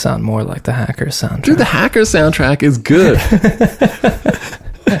want it to sound more like the Hackers soundtrack. Dude, the Hackers soundtrack is good.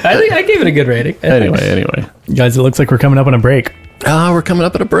 I think I gave it a good rating. Anyway. Guys, it looks like we're coming up on a break. We're coming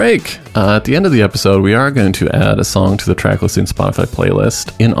up at a break. At the end of the episode, we are going to add a song to the track listing Spotify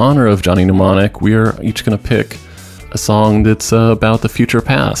playlist. In honor of Johnny Mnemonic, we are each going to pick a song that's about the future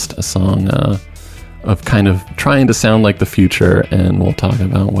past, a song of kind of trying to sound like the future, and we'll talk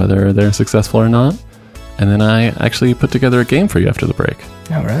about whether they're successful or not. And then I actually put together a game for you after the break.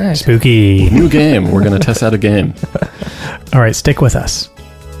 All right. Spooky. New game. We're going to test out a game. All right, stick with us.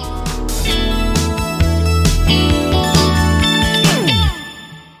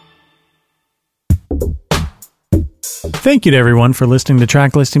 Thank you to everyone for listening to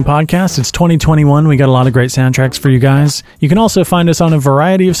Track Listing Podcast. It's 2021. We got a lot of great soundtracks for you guys. You can also find us on a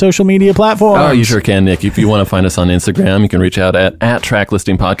variety of social media platforms. Oh, you sure can, Nick. If you want to find us on Instagram, you can reach out at Track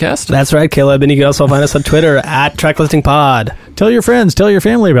Listing Podcast. That's right, Caleb. And you can also find us on Twitter at Track Listing Pod. Tell your friends, tell your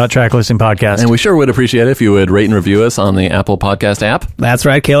family about Track Listing Podcast. And we sure would appreciate it if you would rate and review us on the Apple Podcast app. That's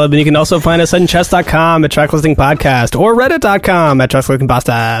right, Caleb. And you can also find us on chess.com at Track Listing Podcast or reddit.com at Track Listing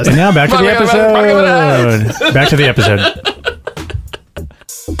Podcast. And now back to the episode. Back to the episode.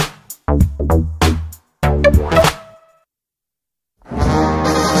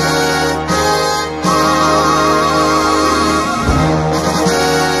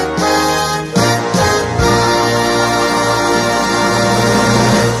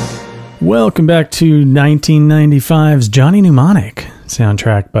 Welcome back to 1995's Johnny Mnemonic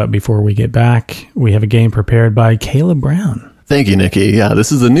soundtrack. But before we get back, we have a game prepared by Caleb Brown. Thank you, Nikki. Yeah,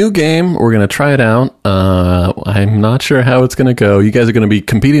 this is a new game. We're going to try it out. I'm not sure how it's going to go. You guys are going to be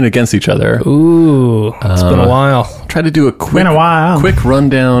competing against each other. Ooh, it's been a while. Try to do a quick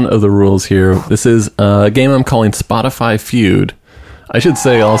rundown of the rules here. This is a game I'm calling Spotify Feud. I should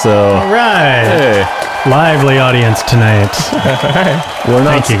say also... All right. Hey. Lively audience tonight.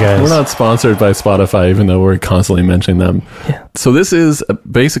 Thank you, guys. We're not sponsored by Spotify, even though we're constantly mentioning them. Yeah. So this is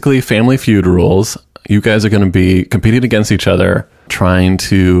basically Family Feud rules. You guys are going to be competing against each other, trying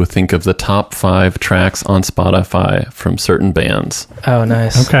to think of the top 5 tracks on Spotify from certain bands. Oh,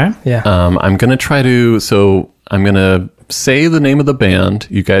 nice. Okay. Yeah. I'm going to say the name of the band.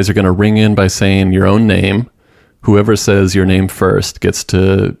 You guys are going to ring in by saying your own name. Whoever says your name first gets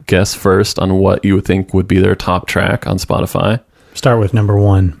to guess first on what you would think would be their top track on Spotify. Start with number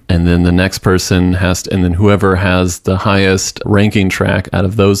 1. And then the next person and then whoever has the highest ranking track out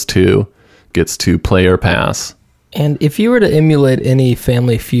of those two gets to play or pass. And if you were to emulate any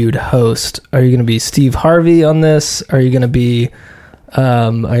Family Feud host, are you going to be Steve Harvey on this? Are you going to be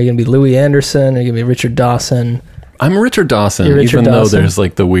Louis Anderson? Are you going to be Richard Dawson? I'm Richard Dawson, even though there's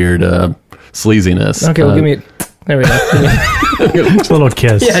like the weird sleaziness. Okay, well, give me... There we go. Just a little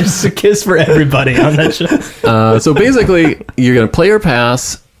kiss. Yeah, just a kiss for everybody on that show. So basically, you're going to play or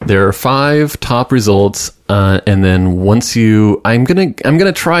pass. There are 5 top results, and then once I'm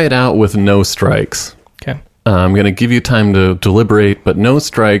gonna try it out with no strikes. Okay. I'm gonna give you time to deliberate, but no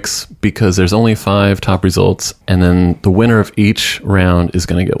strikes because there's only 5 top results, and then the winner of each round is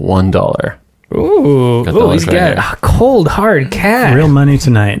gonna get $1. Ooh, he's got a cold, hard cash. Real money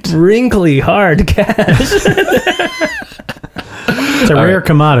tonight. Wrinkly, hard cash. It's a rare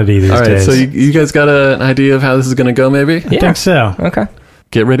commodity these days. So you guys got an idea of how this is going to go, maybe? I think so. Okay.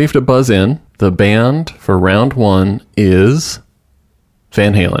 Get ready to buzz in. The band for round 1 is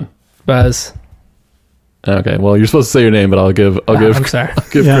Van Halen. Buzz. Okay, well, you're supposed to say your name, but I'll give I'm sorry. I'll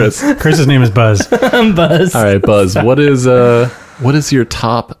give Chris. Chris's name is Buzz. I'm Buzz. All right, Buzz. What is What is your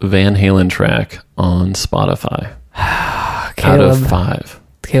top Van Halen track on Spotify? Out Caleb, of 5.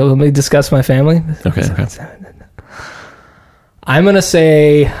 Caleb, let me discuss my family. Okay. I'm going to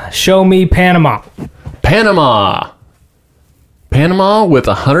say Show Me Panama. Panama with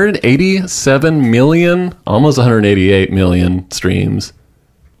 187 million, almost 188 million streams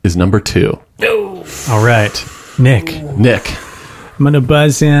is number 2. All right. Nick. I'm going to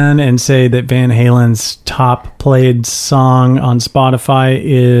buzz in and say that Van Halen's top played song on Spotify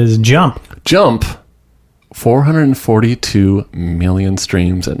is Jump. 442 million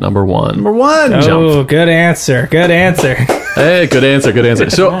streams at number 1. Number 1. Oh, Jump. good answer. Hey, good answer.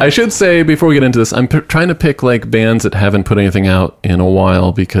 So I should say before we get into this, I'm trying to pick like bands that haven't put anything out in a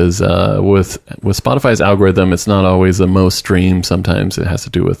while because with Spotify's algorithm, it's not always the most streamed. Sometimes it has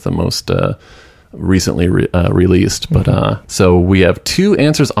to do with the most recently released. But so we have 2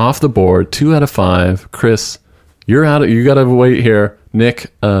 answers off the board, 2 out of 5. Chris, you're out. You got to wait here.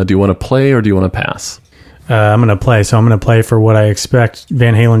 Nick, do you want to play or do you want to pass? I'm going to play. So I'm going to play for what I expect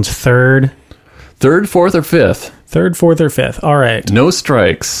Van Halen's third, 4th, or 5th? 3rd, 4th, or 5th. All right. No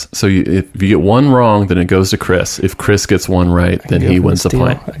strikes. So if you get one wrong, then it goes to Chris. If Chris gets one right, then he wins the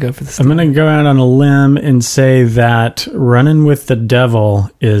point. I go for the steal. I'm going to go out on a limb and say that Runnin' with the Devil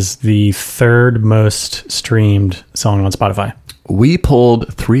is the 3rd most streamed song on Spotify. We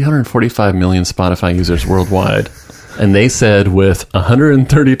pulled 345 million Spotify users worldwide, and they said with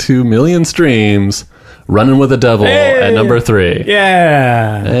 132 million streams, Runnin' with the Devil at number 3.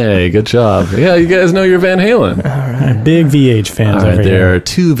 Yeah. Hey, good job. Yeah, you guys know your Van Halen. Big VH fans All right, over there here. are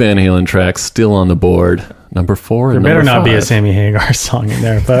 2 Van Halen tracks still on the board. Number 4 and There better number 5. not be a Sammy Hagar song in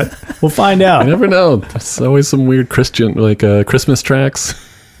there, but we'll find out. You never know. There's always some weird Christian, like Christmas tracks.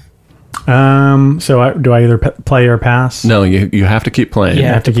 So do I either play or pass? No, you have to keep playing You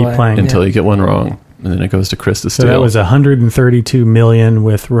have to keep playing. until you get one wrong. And then it goes to Chris to So steal. that was 132 million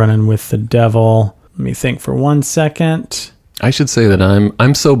with Runnin' with the Devil. Let me think for 1 second. I should say that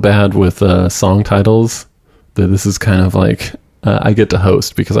I'm so bad with song titles that this is kind of like I get to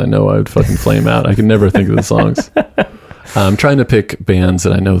host because I know I would fucking flame out. I can never think of the songs. I'm trying to pick bands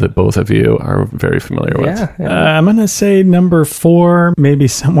that I know that both of you are very familiar with. I'm going to say number 4, maybe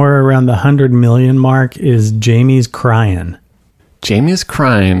somewhere around the 100 million mark, is Jamie's Cryin'. Jamie's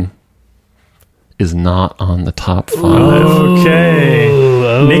Crying is not on the top 5. Okay.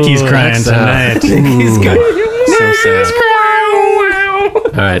 Nikki's crying tonight. He's good. So sad.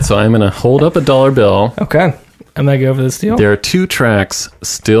 All right, so I'm going to hold up a dollar bill. Okay. I'm going to go for the steal. There are 2 tracks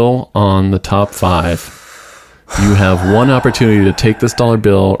still on the top 5. You have one opportunity to take this dollar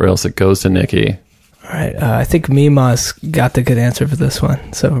bill or else it goes to Nikki. All right. I think Mima's got the good answer for this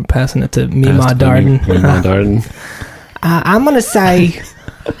one. So I'm passing it to Mima Pass to Darden. Mima Darden. I'm going to say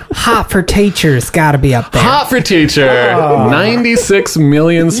Hot for Teacher's got to be up there. Hot for Teacher. 96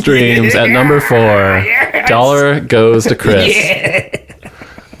 million streams at number 4. Dollar goes to Chris.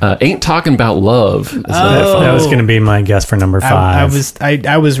 Ain't Talking About Love. That was going to be my guess for number 5.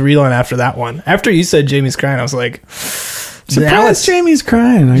 I was reeling after that one. After you said Jamie's crying, I was like, Surprised Jamie's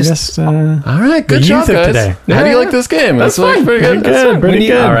crying. I guess. All right, good The job, youth of guys. today. How do you like this game? That's like pretty good. Pretty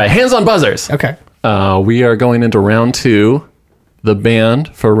good. All right, hands on buzzers. okay. We are going into round 2. The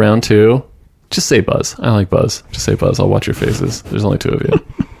band for round 2. Just say Buzz. I like Buzz. Just say Buzz. I'll watch your faces. There's only 2 of you.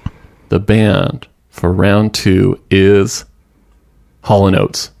 The band for round 2 is Hall &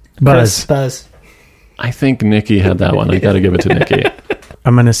 Oates. Buzz. I think Nikki had that one. I got to give it to Nikki.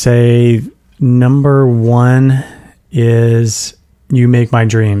 I'm going to say number 1 is You Make My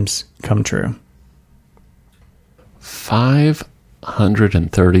Dreams Come True.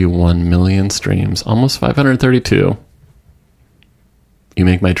 531 million streams. Almost 532. You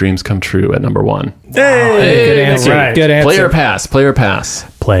Make My Dreams Come True at number 1. Hey, good answer. right. Good answer. Player pass.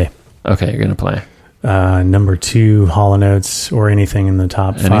 Play. Okay, you're going to play. Number 2, Hall & Oates, or anything in the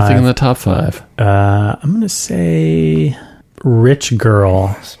top 5. Anything in the top 5. I'm going to say Rich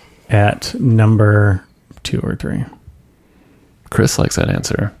Girl at number 2 or 3. Chris likes that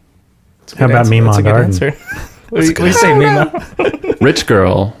answer. How about Mima Darden? What do you say, Mima? Rich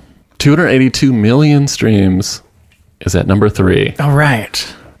Girl, 282 million streams, is at number 3. All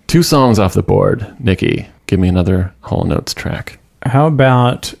right. 2 songs off the board. Nikki, give me another Hall & Oates track. How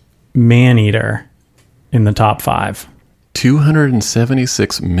about Maneater in the top 5?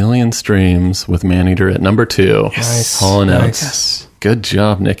 276 million streams with Maneater at number 2. Nice. Hall & Oates. Nice. Good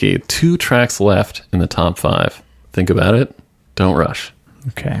job, Nikki. 2 tracks left in the top 5. Think about it. Don't rush.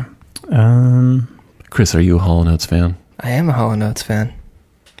 Okay. Chris, are you a Hall & Oates fan? I am a Hall & Oates fan.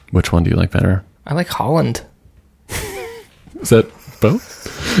 Which one do you like better? I like Holland. Is that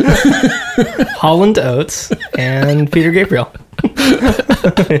both? Holland Oates and Peter Gabriel.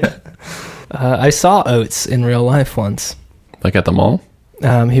 I saw Oates in real life once. Like at the mall?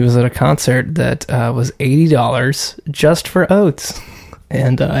 He was at a concert that was $80 just for Oates.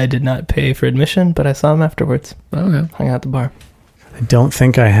 And I did not pay for admission, but I saw him afterwards. Okay. Hung out at the bar. I don't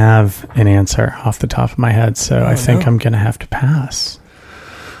think I have an answer off the top of my head, so I think I'm going to have to pass.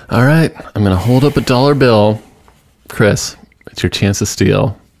 All right. I'm going to hold up a dollar bill. Chris, it's your chance to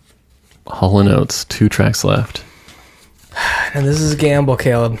steal. Hall & Oates, 2 tracks left. And this is a gamble,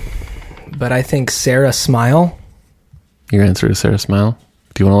 Caleb. But I think Sarah Smile. Your answer is Sarah Smile.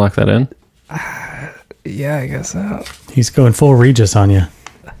 Do you want to lock that in? Yeah, I guess so. He's going full Regis on you.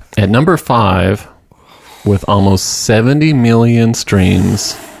 At number 5, with almost 70 million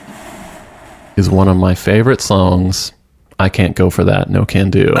streams, is one of my favorite songs, I Can't Go For That, No Can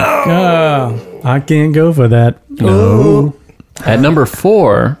Do. Oh, I can't go for that. No. At number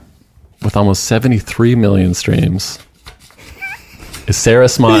 4, with almost 73 million streams, is Sarah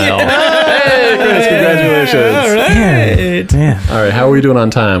Smile. Hey, Chris, congratulations. All right. Man. All right, how are we doing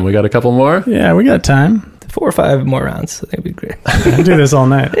on time? We got a couple more? Yeah, we got time. 4 or 5 more rounds. I think it'd be great. I'll do this all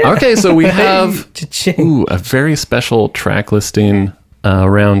night. Okay, so we have Cha-ching. a very special track listing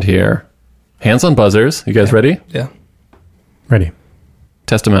around here. Hands on buzzers. You guys ready? Yeah. Ready.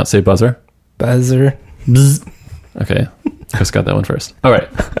 Test them out. Say buzzer. Buzzer. Bzz. Okay. Chris got that one first. All right.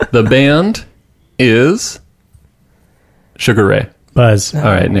 The band is Sugar Ray. Buzz. All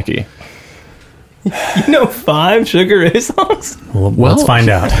right, Nikki. You know 5 Sugar Ray songs? Well, Well, let's find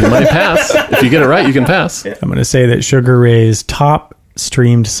out. You might pass. If you get it right, you can pass. I'm going to say that Sugar Ray's top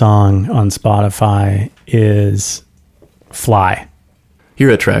streamed song on Spotify is Fly. Here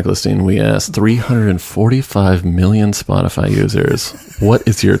at Track Listing, we asked 345 million Spotify users, what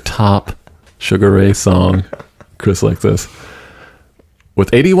is your top Sugar Ray song? Chris like this.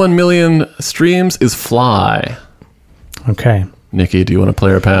 With 81 million streams is Fly. Okay. Nikki, do you want to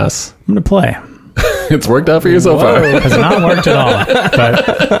play or pass? I'm going to play. It's worked out for you so far. Has not worked at all,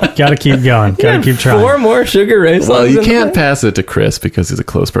 but got to keep going. Got to keep trying. 4 more Sugar Ray songs. Well, you in can't there? pass it to Chris because he's a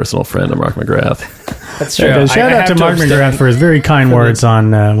close personal friend of Mark McGrath. That's true. Okay, shout I out have to Mark abstain. McGrath for his very kind words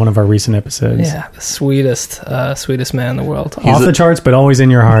on one of our recent episodes. Yeah, the sweetest man in the world. Off the charts, but always in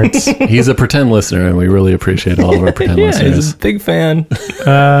your hearts. He's a pretend listener, and we really appreciate all of our pretend Yeah, listeners. he's a big fan.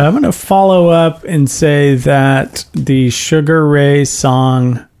 I'm going to follow up and say that the Sugar Ray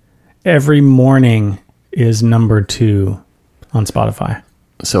song Every Morning is number 2 on Spotify.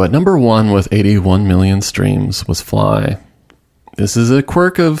 So at number 1 with 81 million streams was Fly. This is a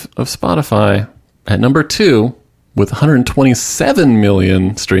quirk of Spotify. At number 2 with 127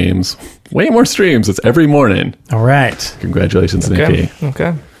 million streams, way more streams, it's Every Morning. All right. Congratulations, Nikki.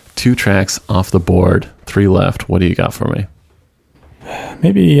 Okay. 2 tracks off the board, 3 left. What do you got for me?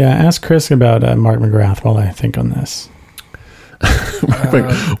 Maybe ask Chris about Mark McGrath while I think on this.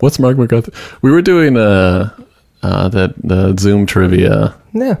 What's Mark McGrath? We were doing the Zoom trivia,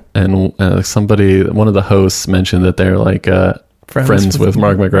 Yeah. and one of the hosts mentioned that they're like friends with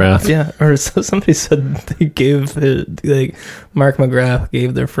Mark McGrath. Yeah, or so somebody said they gave Mark McGrath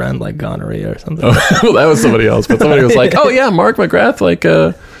gave their friend like gonorrhea or something. Oh, well, that was somebody else, but somebody was like, "Oh yeah, Mark McGrath, like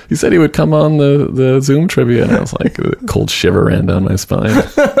he said he would come on the Zoom trivia," and I was like, a cold shiver ran down my spine.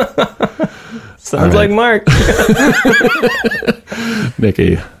 Sounds right. like Mark.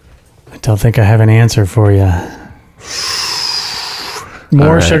 Nikki, I don't think I have an answer for you.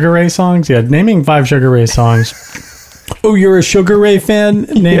 More right. Sugar Ray songs? Yeah, naming 5 Sugar Ray songs. Oh, you're a Sugar Ray fan?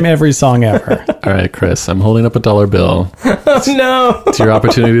 Name every song ever. all right, Chris, I'm holding up a $1 bill. Oh no. It's your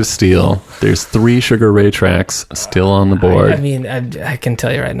opportunity to steal. There's 3 Sugar Ray tracks still on the board. I mean, I can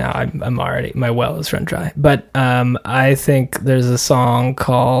tell you right now, I'm already, my well is run dry. But I think there's a song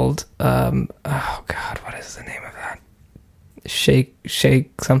called, oh God, what is the name of that? Shake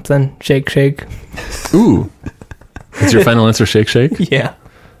something? Shake. Ooh, is your final answer Shake Shake? Yeah.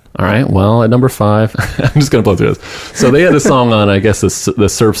 All right. Well, at number 5, I'm just going to blow through this. So they had a song on, I guess, the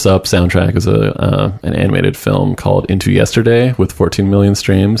Surf's Up soundtrack is an animated film called Into Yesterday with 14 million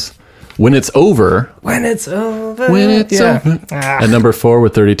streams. When It's Over. When it's over. Over. At number 4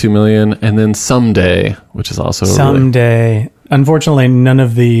 with 32 million. And then Someday, which is also Someday. Unfortunately, none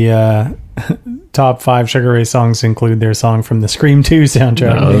of the top 5 Sugar Ray songs include their song from the Scream 2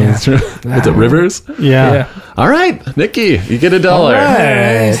 soundtrack. Oh, that's true. Is it Rivers? Yeah. All right, Nikki, you get $1. All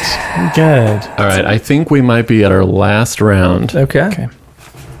right. Good. All right, I think we might be at our last round. Okay.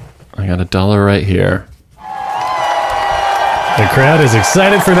 I got $1 right here. The crowd is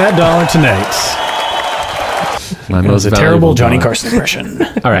excited for that dollar tonight. My It most was a valuable terrible Johnny dollar. Carson impression.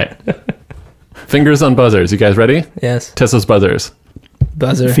 All right. Fingers on buzzers. You guys ready? Yes. Test those buzzers.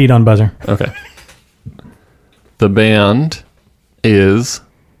 Buzzer. Feet on buzzer. Okay. The band is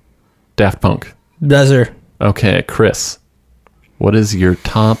Daft Punk. Buzzer. Okay, Chris. What is your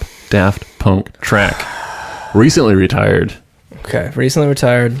top Daft Punk track? Recently retired. Okay. Recently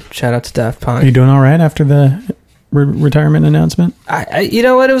retired. Shout out to Daft Are you Punk. doing all right after the retirement announcement? You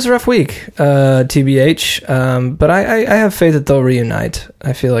know what? It was a rough week, TBH. But I have faith that they'll reunite.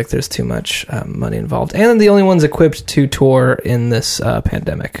 I feel like there's too much money involved. And the only ones equipped to tour in this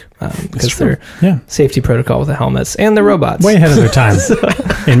pandemic. Because true. their Yeah. safety protocol with the helmets and the robots. Way ahead of their time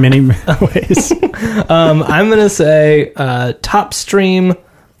in many ways. I'm going to say top stream,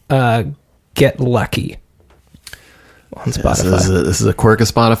 Get Lucky on Spotify. This is a quirk of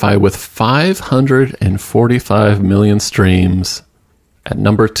Spotify with 545 million streams. At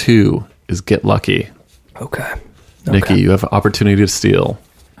number 2 is Get Lucky. Okay. Nikki, you have an opportunity to steal.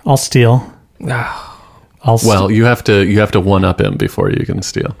 I'll steal. Well, you have to one up him before you can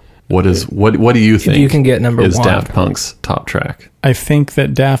steal. What do you think? you can get number is one. Daft Punk's top track? I think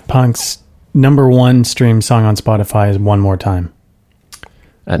that Daft Punk's number 1 stream song on Spotify is One More Time.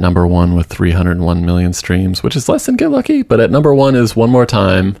 At number 1 with 301 million streams, which is less than Get Lucky, but at number 1 is One More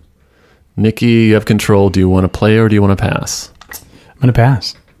Time. Nikki, you have control. Do you want to play or do you want to pass? I'm going to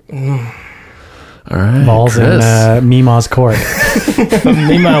pass. All right, Balls in Chris. Mima's court.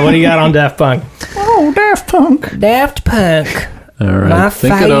 Mima, what do you got on Daft Punk? Oh, Daft Punk. Daft Punk. All right, My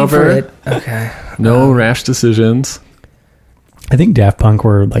think it over. favorite. Okay. No rash decisions. I think Daft Punk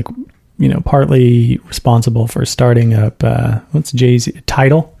were partly responsible for starting up, what's Jay-Z?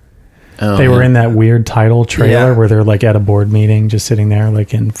 Tidal? Oh, They were yeah. in that weird Tidal trailer Yeah. where they're like at a board meeting, just sitting there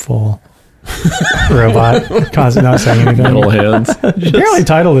like in full robot, not saying anything. Metal hands. Apparently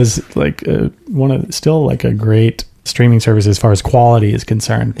Tidal is like still like a great streaming service as far as quality is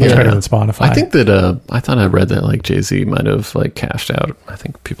concerned. Much Yeah. better than Spotify. I think that I thought I read that like Jay-Z might have like cashed out. I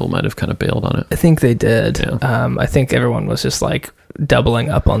think people might have kind of bailed on it. I think they did. Yeah. I think everyone was just like doubling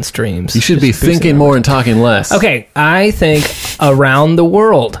up on streams. You should Just be boosting thinking numbers. more and talking less. Okay, I think Around the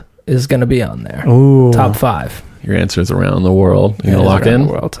World is going to be on there. Ooh. Top 5. Your answer is around the world. You gonna Yeah, lock Around in?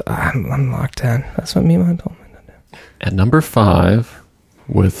 the World. I'm locked in. That's what Mima told me to do. At number 5,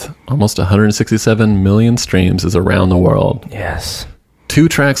 with almost 167 million streams, is Around the World. Yes. 2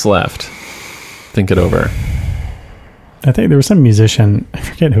 tracks left. Think it over. I think there was some musician, I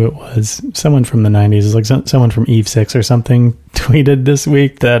forget who it was, someone from the 90s, it's like someone from Eve 6 or something, tweeted this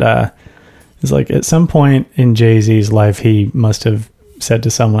week that is like at some point in Jay-Z's life, he must have said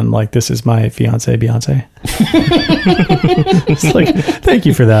to someone like, "This is my fiance, Beyonce." It's like, thank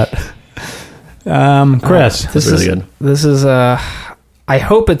you for that. Chris. That's really good. This is I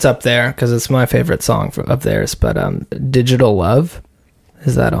hope it's up there because it's my favorite song of theirs, but Digital Love,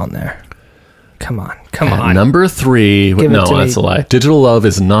 is that on there? Come on. At number 3, Give it no, to that's me. a lie. Digital Love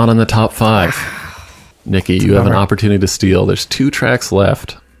is not on the top 5. Nikki, you have an Bummer. opportunity to steal. There's 2 tracks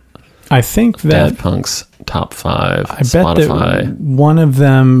left. I think that Daft Punk's top 5. I bet Spotify. that one of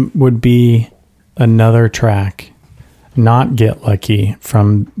them would be another track, not Get Lucky,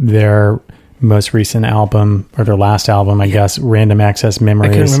 from their most recent album, or their last album, I guess, Random Access I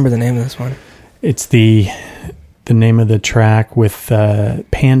Memories. can't remember the name of this one. It's the name of the track with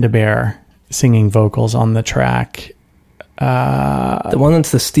Panda Bear singing vocals on the track. The one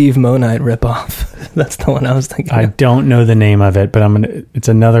that's the Steve Monite ripoff. That's the one I was thinking I of. don't know the name of it, but it's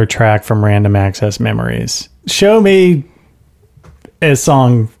another track from Random Access Memories. Show me a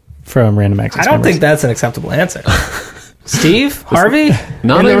song from Random Access I don't Memories. think that's an acceptable answer. Steve? Harvey?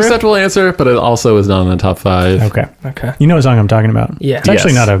 Not In an the room? acceptable answer, but it also is not in the top 5. Okay. Okay. You know what song I'm talking about? Yeah. It's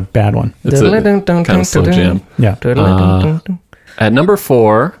actually Yes. not a bad one. It's a kind of slow jam. Yeah. At number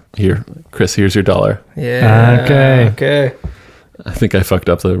 4, here, Chris, here's your $1. Yeah. Okay. I think I fucked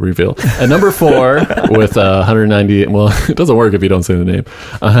up the reveal. At number 4, with 198, well, it doesn't work if you don't say the name,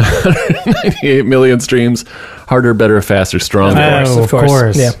 198 million streams, Harder, Better, Faster, Stronger. Of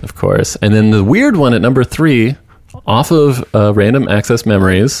course. Yeah. Of course. And then the weird one at number 3, off of Random Access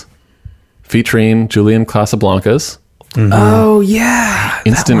Memories, featuring Julian Casablancas, Oh, yeah.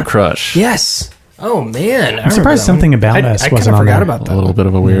 Instant Crush. Yes. Oh, man. I'm surprised something about us I kind wasn't of on forgot there. about A that. little bit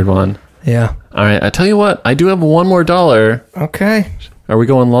of a weird one. Yeah. All right, I tell you what, I do have one more $1. Okay. Are we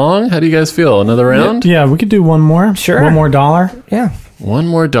going long? How do you guys feel? Another round? Yeah, we could do one more. Sure. One more $1. Yeah. One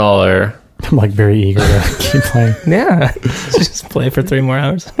more $1. I'm like very eager to keep playing. Yeah. Just play for 3 more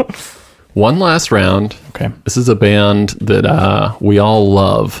hours. One last round. Okay. This is a band that we all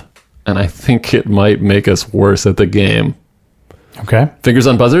love, and I think it might make us worse at the game. Okay. Fingers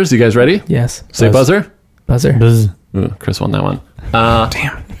on buzzers. You guys ready? Yes. Say Buzz. buzzer. Buzzer. Buzz. Ooh, Chris won that one.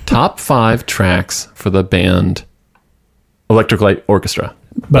 Damn. Top 5 tracks for the band Electric Light Orchestra.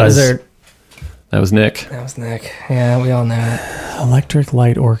 Buzz. Buzzard. That was Nick. That was Nick. Yeah, we all know it. Electric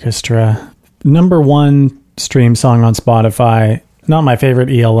Light Orchestra. Number 1 stream song on Spotify. Not my favorite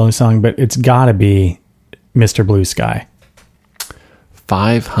ELO song, but it's gotta be Mr. Blue Sky.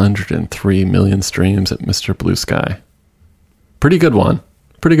 503 million streams at Mr. Blue Sky. Pretty good one.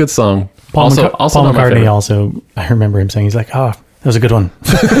 Pretty good song. Paul also not my McCartney favorite. also, I remember him saying, he's like, oh, that was a good one.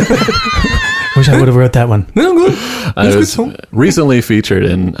 Wish I would have wrote that one. I was recently featured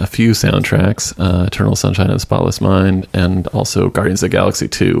in a few soundtracks, Eternal Sunshine of the Spotless Mind, and also Guardians of the Galaxy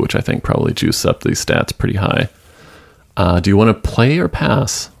 2, which I think probably juice up these stats pretty high. Do you want to play or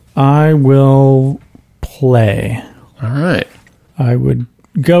pass? I will play. All right. I would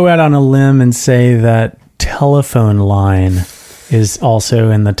go out on a limb and say that Telephone Line is also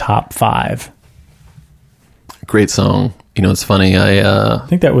in the top 5. Great song. You know, it's funny. I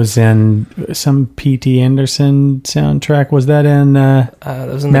think that was in some P.T. Anderson soundtrack. Was that in That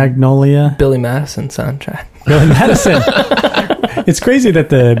was in Magnolia? the Billy Madison soundtrack. Billy Madison. It's crazy that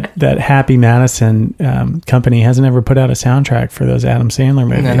that Happy Madison company hasn't ever put out a soundtrack for those Adam Sandler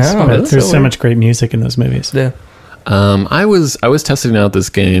movies. I know, But that's there's so so weird. much great music in those movies. Yeah. I was testing out this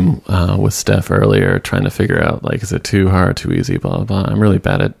game with Steph earlier, trying to figure out, like, is it too hard, too easy, blah, blah, blah. I'm really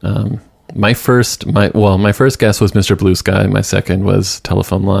bad at... My first guess was Mr. Blue Sky. My second was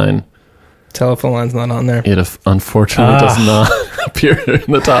Telephone Line. Telephone Line's not on there. It unfortunately does not appear in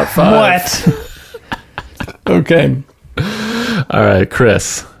the top 5. What? Okay. All right,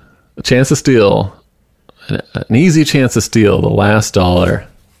 Chris. A chance to steal. An easy chance to steal the last dollar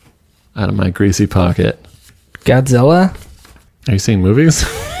out of my greasy pocket. Godzilla? Are you seeing movies?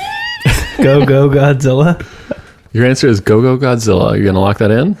 Go Godzilla? Your answer is Go Go Godzilla. You're going to lock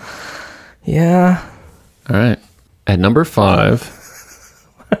that in? Yeah. All right. At number 5,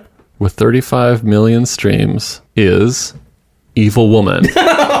 with 35 million streams, is Evil Woman.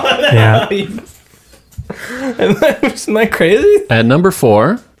 Yeah. Am I crazy? At number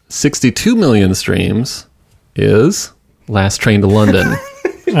 4, 62 million streams, is Last Train to London.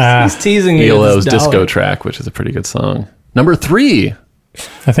 He's teasing me. with ELO's his disco dollar. track, which is a pretty good song. Number 3.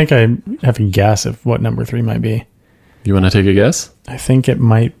 I think I have a guess of what number 3 might be. You want to take a guess? I think it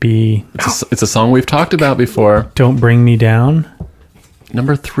might be It's a song we've talked about before. Don't Bring Me Down.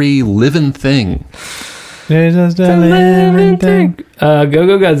 Number 3, Livin' Thing. There's just a living thing.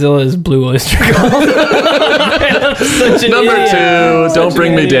 Go Godzilla is Blue Oyster Cult. Such an Number idiot. 2, Don't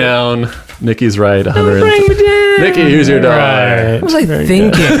Bring Me Down. Nikki's right. 100. Bring me down. Nikki, here's your dollar. Right. What was I Very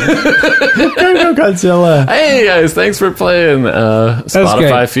thinking? Go Godzilla. Hey guys, thanks for playing Spotify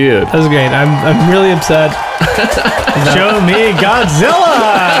great. Feud. That was great. I'm really upset. Show me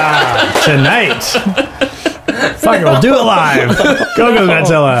Godzilla tonight. Fuck it, we'll do it live. Go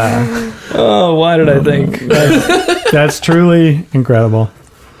Godzilla. Oh, why did I think? That's truly incredible.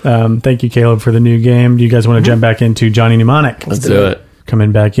 Thank you, Caleb, for the new game. Do you guys want to jump back into Johnny Mnemonic? Let's do it.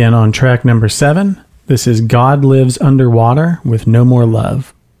 Coming back in on track number 7. This is God Lives Underwater with No More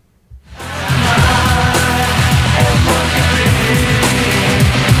Love.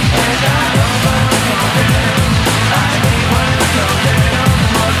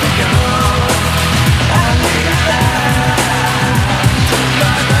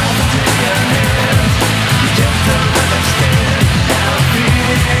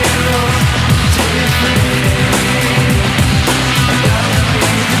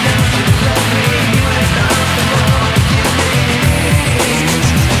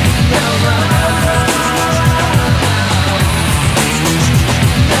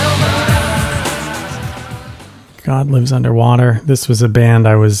 God Lives Underwater. This was a band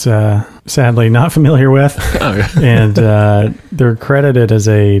I was sadly not familiar with. And they're credited as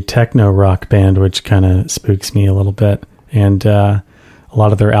a techno rock band, which kind of spooks me a little bit. And a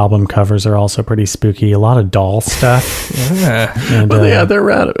lot of their album covers are also pretty spooky. A lot of doll stuff. Yeah. And, Well, yeah,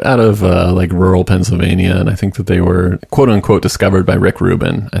 they're out of like rural Pennsylvania, and I think that they were quote unquote discovered by Rick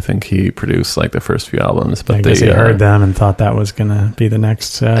Rubin. I think he produced like the first few albums, but I guess they he heard them and thought that was going to be the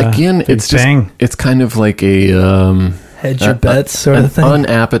next again. big It's just thing. it's kind of like a Hedge your bets sort an of thing.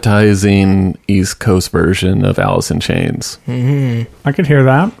 unappetizing East Coast version of Alice in Chains. I could hear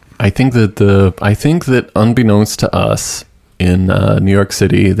that. I think that unbeknownst to us in New York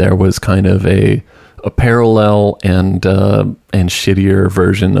City, there was kind of a parallel and shittier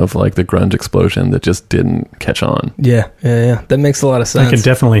version of like the grunge explosion that just didn't catch on. Yeah. That makes a lot of sense. I can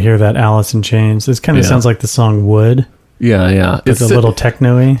definitely hear that Alice in Chains. This kind of Yeah. sounds like the song Wood. Yeah. It's a little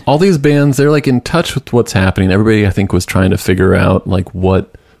techno-y. all these bands, they're like in touch with what's happening. Everybody, I think, was trying to figure out like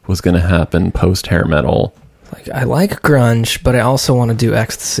what was going to happen post hair metal. Like, I like grunge, but I also want to do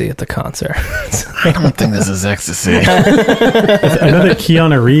ecstasy at the concert. I don't think this is ecstasy. I know that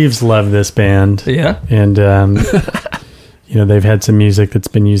Keanu Reeves loved this band. Yeah. And, they've had some music that's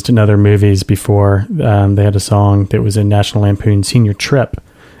been used in other movies before. They had a song that was in National Lampoon's Senior Trip.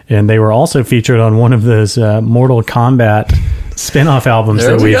 And they were also featured on one of those Mortal Kombat spin-off albums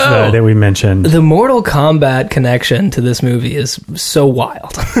that we mentioned. The Mortal Kombat connection to this movie is so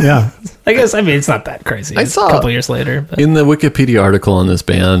wild. Yeah. I guess, it's not that crazy. I saw a couple years later. But. In the Wikipedia article on this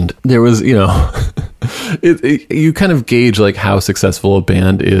band, there was, you kind of gauge like how successful a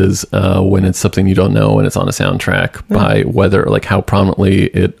band is when it's something you don't know and it's on a soundtrack by whether, like, how prominently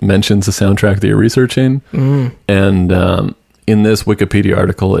it mentions the soundtrack that you're researching. And in this Wikipedia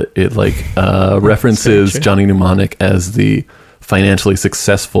article, it references Johnny Mnemonic as the financially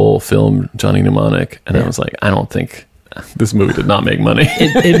successful film Johnny Mnemonic, and I was like, I don't think this movie did not make money.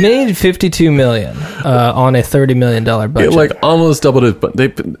 It made $52 million on a $30 million budget. It almost doubled it, but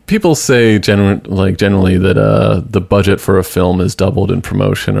people say generally that the budget for a film is doubled in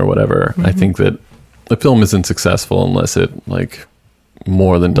promotion or whatever. I think that the film isn't successful unless it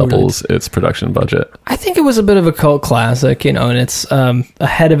more than doubles its production budget. I think it was a bit of a cult classic, and it's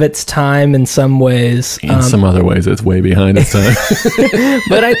ahead of its time in some ways. In some other ways, it's way behind its time.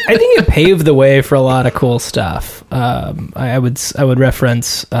 But I think it paved the way for a lot of cool stuff. I would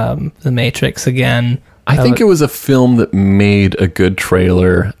reference The Matrix again. I think it was a film that made a good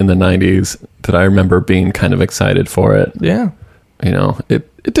trailer in the 90s that I remember being kind of excited for it. Yeah.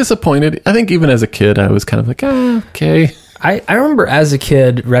 It disappointed. I think even as a kid, I was kind of like, okay. I remember as a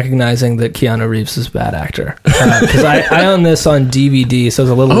kid recognizing that Keanu Reeves is a bad actor. Because I own this on DVD, so I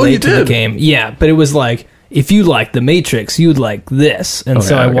was a little late to the game. Yeah, but it was like, if you like The Matrix, you'd like this. And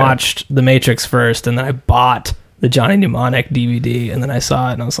I watched The Matrix first, and then I bought the Johnny Mnemonic DVD, and then I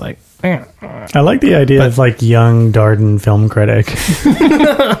saw it, and I was like, I like the idea of young Darden film critic.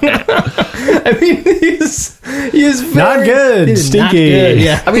 I mean, he is not good, stinky. Not good,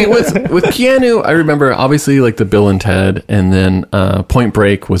 yeah. I mean, with Keanu, I remember obviously the Bill and Ted, and then Point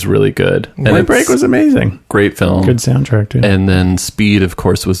Break was really good. Point Break was amazing. Great film, good soundtrack too. And then Speed, of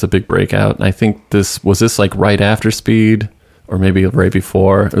course, was the big breakout. And I think this was right after Speed, or maybe right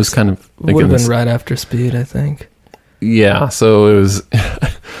before. It was kind of would have been right after Speed, I think. Yeah, so it was.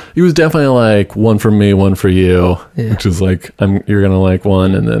 He was definitely one for me, one for you, which is you're gonna like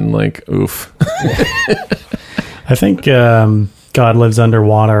one, and then oof. I think God Lives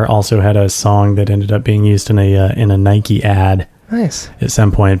Underwater also had a song that ended up being used in a Nike ad. Nice. At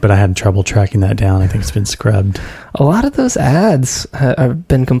some point, but I had trouble tracking that down. I think it's been scrubbed. A lot of those ads have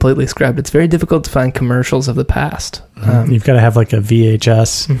been completely scrubbed. It's very difficult to find commercials of the past. You've got to have a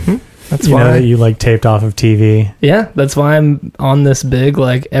VHS. Mm-hmm. That's why that you taped off of TV. Yeah, that's why I'm on this big.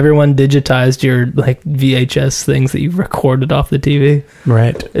 Everyone digitized your VHS things that you recorded off the TV.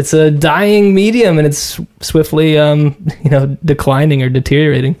 Right. It's a dying medium, and it's swiftly declining or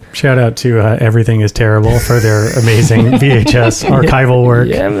deteriorating. Shout out to Everything Is Terrible for their amazing VHS archival work.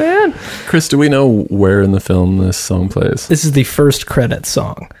 Yeah, man. Chris, do we know where in the film this song plays? This is the first credit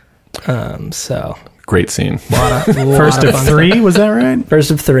song. Great scene. First of three, was that right?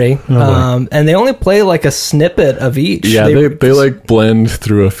 First of three. And they only play a snippet of each. Yeah, they blend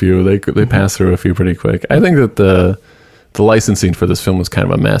through a few. They pass through a few pretty quick. I think that the licensing for this film was kind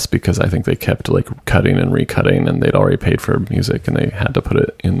of a mess because I think they kept cutting and recutting, and they'd already paid for music and they had to put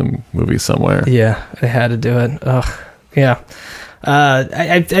it in the movie somewhere. Yeah, they had to do it. Ugh. Yeah.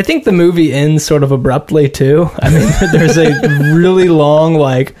 I think the movie ends sort of abruptly too. I mean, there's a really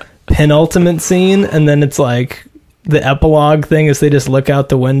long penultimate scene, and then it's the epilogue thing is they just look out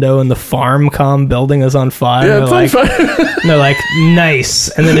the window and the Farmcom building is on fire. Yeah, it's on fire. And they're like, nice,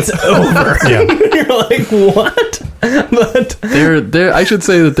 and then it's over. Yeah. You're like, what? But there I should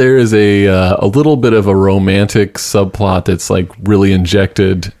say that there is a little bit of a romantic subplot that's really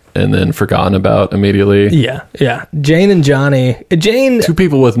injected and then forgotten about immediately. Yeah. Jane and Johnny. Two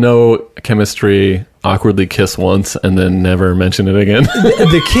people with no chemistry awkwardly kiss once and then never mention it again.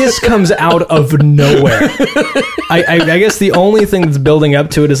 The kiss comes out of nowhere. I guess the only thing that's building up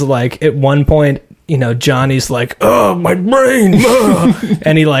to it is at one point, Johnny's like, oh, my brain.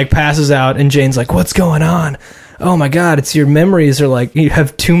 And he passes out, and Jane's like, what's going on? Oh my God, it's your memories are you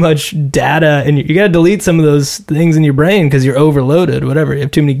have too much data, and you got to delete some of those things in your brain because you're overloaded, whatever. You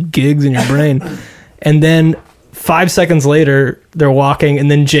have too many gigs in your brain. And then 5 seconds later, they're walking, and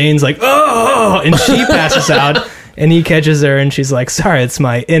then Jane's like, oh, and she passes out, and he catches her, and she's like, sorry, it's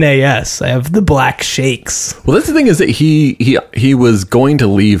my NAS. I have the black shakes. Well, that's the thing is that he was going to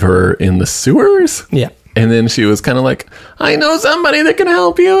leave her in the sewers. Yeah. And then she was kind of like, I know somebody that can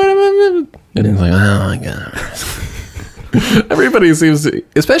help you. And he's like, oh my God. Everybody seems to,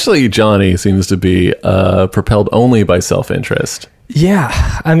 especially Johnny, seems to be propelled only by self-interest.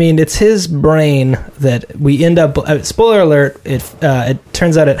 Yeah, I mean, it's his brain that we end up. Spoiler alert! It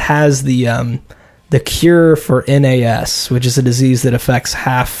turns out it has the cure for NAS, which is a disease that affects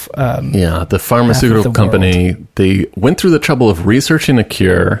half. The pharmaceutical company, they went through the trouble of researching a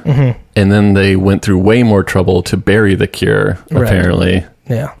cure, Mm-hmm. and then they went through way more trouble to bury the cure, Right. apparently.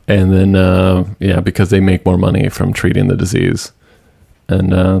 Yeah, And then, because they make more money from treating the disease.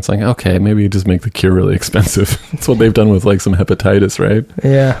 And it's like, okay, maybe you just make the cure really expensive. That's what they've done with like some hepatitis, right?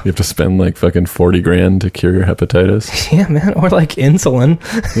 yeah, You have to spend like fucking $40,000 to cure your hepatitis. yeah, man, or like insulin.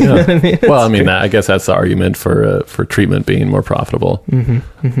 You know what I mean? Well, I mean, I guess that's the argument for treatment being more profitable.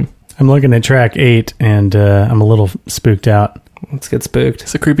 Mm-hmm. I'm looking at track 8, and I'm a little spooked out. Let's get spooked.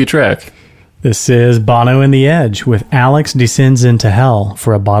 It's a creepy track. This is Bono and the Edge with Alex Descends into Hell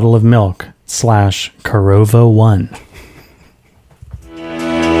for a Bottle of Milk / Corova 1.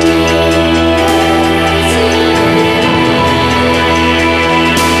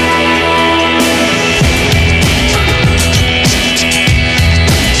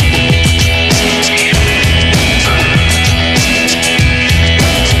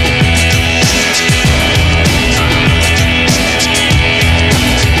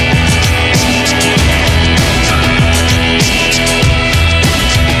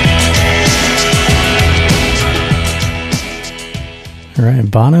 All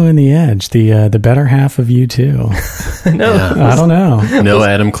right, Bono and the Edge, the better half of U2. No, I don't know. No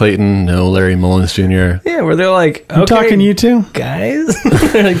Adam Clayton, no Larry Mullins Jr. yeah, where they're like, I'm okay, talking U2. guys.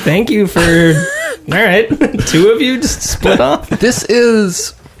 They're like, thank you for. All right, two of you just split off. This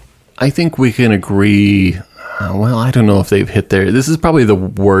is, I think we can agree. Well, I don't know if they've hit there. This is probably the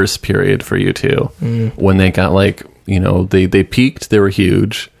worst period for U2 when they got like, they peaked, they were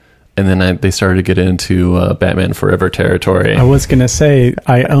huge, and then they started to get into Batman Forever territory. I was going to say,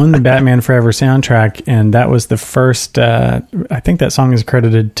 I own the Batman Forever soundtrack, and that was the first, I think that song is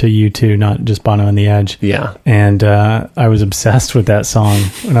credited to U2, not just Bono and the Edge. Yeah. And I was obsessed with that song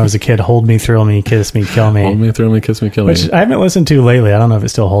when I was a kid. Hold me, thrill me, kiss me, kill me. Hold me, thrill me, kiss me, kill me. Which I haven't listened to lately. I don't know if it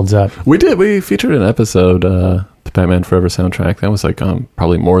still holds up. We did. We featured an episode, the Batman Forever soundtrack. That was like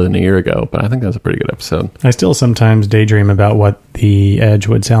probably more than a year ago, but I think that was a pretty good episode. I still sometimes daydream about what the Edge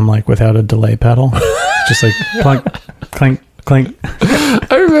would sound like without a delay pedal. Just like clunk, clink, clink.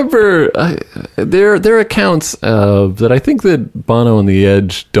 I remember there are accounts that I think that Bono and the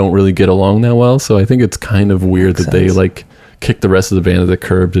Edge don't really get along that well, so I think it's kind of weird that they like kick the rest of the band to the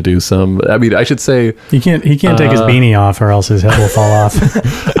curb to do some. I mean, I should say He can't take his beanie off, or else his head will fall off.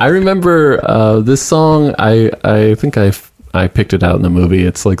 I remember this song. I think I picked it out in the movie.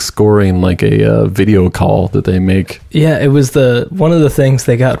 It's like scoring like a video call that they make. Yeah, it was one of the things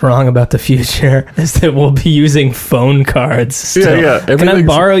they got wrong about the future is that we'll be using phone cards. Still. Yeah. Can I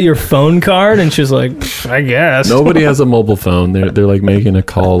borrow your phone card? And she's like, I guess. Nobody has a mobile phone. They're like making a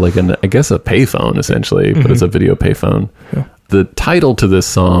call, like I guess a payphone essentially, but it's a video payphone. Yeah. The title to this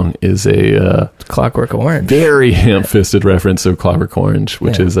song is a Clockwork Orange. Very ham-fisted reference to Clockwork Orange,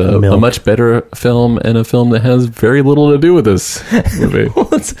 which is a much better film, and a film that has very little to do with this movie.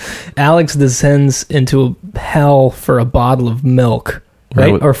 Alex descends into hell for a bottle of milk,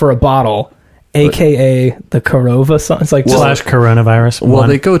 right? Or for a bottle. AKA the Corova song. It's like / coronavirus. Well,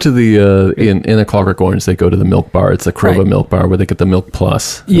 they go to the in a Clockwork Orange. They go to the milk bar. It's the Corova milk bar where they get the milk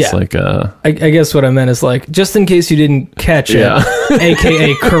plus. It's like I guess what I meant is like, just in case you didn't catch it,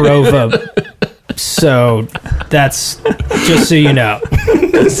 AKA Corova. So that's just so you know.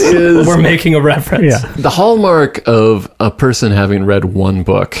 We're making a reference. Yeah. The hallmark of a person having read one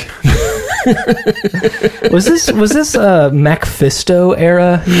book. Was this Macphisto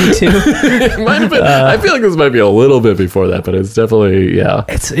era U2? It might have been. I feel like this might be a little bit before that, but it's definitely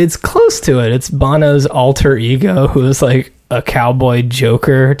It's close to it. It's Bono's alter ego, who is like a cowboy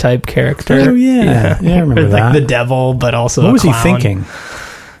Joker type character. Oh yeah, I remember that. Like the devil, but also what was clown. he thinking?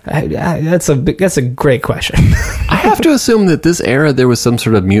 That's a great question. I have to assume that this era there was some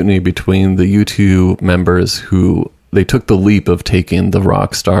sort of mutiny between the U2 members who they took the leap of taking the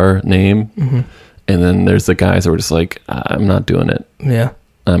rock star name, and then there's the guys that were just like, I'm not doing it. Yeah,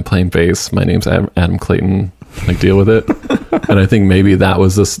 I'm playing bass. My name's Adam Clayton. Like, deal with it. And I think maybe that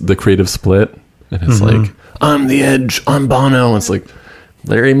was the creative split. And it's like, I'm the Edge. I'm Bono. And it's like,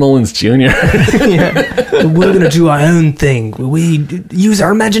 Larry Mullins Jr. Yeah. We're gonna do our own thing. We use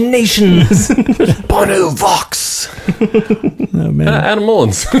our imaginations. Bono Vox. Oh man, Adam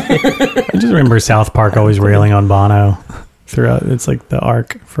Mullins. I just remember South Park always railing on Bono throughout. It's like the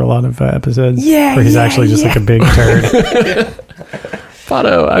arc for a lot of episodes. Yeah, where he's actually just like a big turd.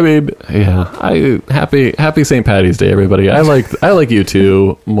 Bono, I mean, yeah, happy St. Paddy's Day, everybody. I like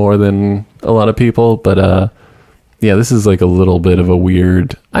U2 more than a lot of people, but yeah, this is like a little bit of a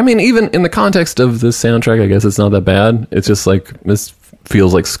weird. I mean, even in the context of this soundtrack, I guess it's not that bad. It's just like this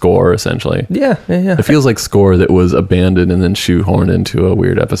feels like score essentially. Yeah. It feels like score that was abandoned and then shoehorned into a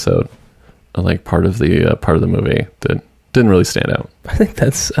weird episode, like part of the movie that didn't really stand out. I think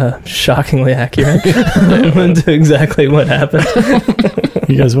that's shockingly accurate to exactly what happened.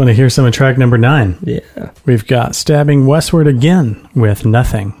 You guys want to hear some of track number 9? Yeah. We've got Stabbing Westward again with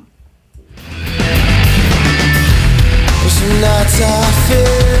Nothing. Some nights I feel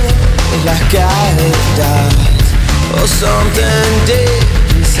like I have died, or something deep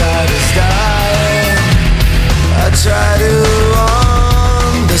inside is dying. I try to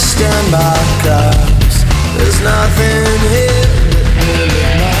understand my crowds. There's nothing here that really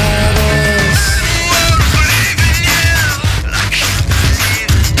matters.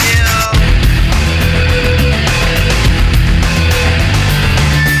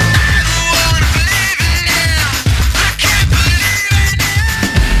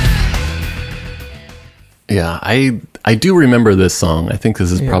 Yeah, I do remember this song. I think this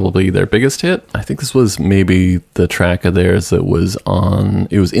is probably their biggest hit. I think this was maybe the track of theirs that was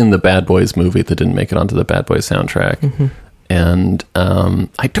in the Bad Boys movie that didn't make it onto the Bad Boys soundtrack. Mm-hmm. And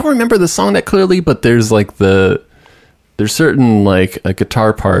I don't remember the song that clearly, but there's like there's certain like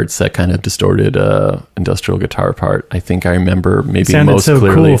guitar parts that kind of distorted industrial guitar part. I think I remember maybe sounded most so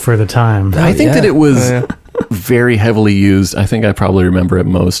clearly. Cool for the time. I think that it was very heavily used. I think I probably remember it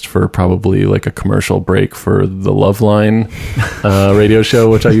most for probably like a commercial break for the Loveline radio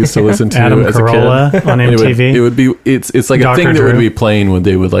show, which I used to listen to Adam as Carolla a kid. on MTV. It would be it's like Dr. a thing that Drew. would be playing when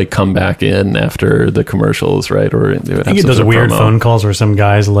they would like come back in after the commercials, right? Or they would I think have he some does sort of weird promo. phone calls where some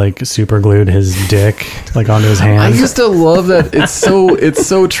guys like super glued his dick like onto his I hands. used to love that. It's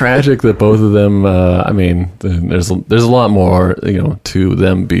so tragic that both of them. I mean, there's a lot more to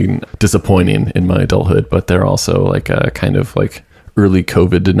them being disappointing in my adulthood, but they're also like kind of like early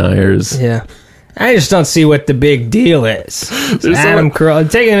COVID deniers. Yeah. I just don't see what the big deal is. There's Adam Carolla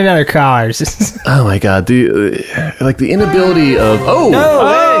taking another caller. Oh my god, the inability of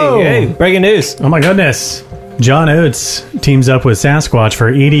Hey, breaking news. Oh my goodness. John Oates teams up with Sasquatch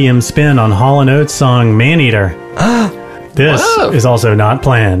for EDM spin on Hall & Oates song Man-Eater. This is also not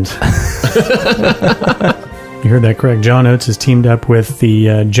planned. You heard that correct. John Oates has teamed up with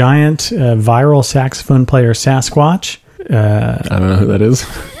the giant viral saxophone player Sasquatch. I don't know who that is.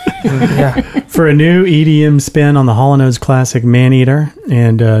 For a new EDM spin on the Hall & Oates classic Man-Eater.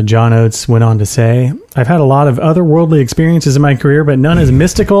 And John Oates went on to say, I've had a lot of otherworldly experiences in my career, but none as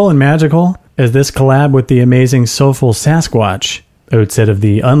mystical and magical as this collab with the amazing soulful Sasquatch. Oates said of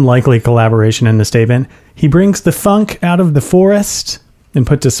the unlikely collaboration in the statement, he brings the funk out of the forest and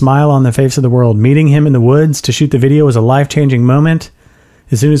puts a smile on the face of the world. Meeting him in the woods to shoot the video was a life-changing moment.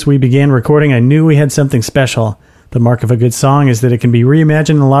 As soon as we began recording, I knew we had something special. The mark of a good song is that it can be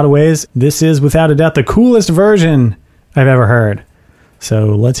reimagined in a lot of ways. This is, without a doubt, the coolest version I've ever heard.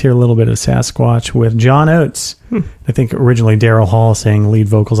 So let's hear a little bit of Sasquatch with John Oates. I think originally Daryl Hall sang lead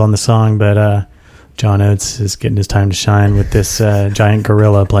vocals on the song, but John Oates is getting his time to shine with this giant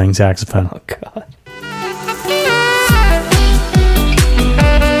gorilla playing saxophone. Oh, God.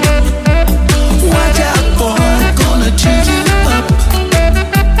 Watch out, boy, gonna chew you up.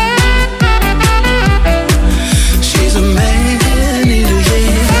 She's a man-eater,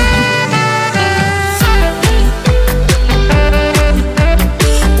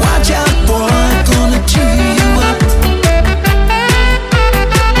 Watch out, boy, gonna chew you up.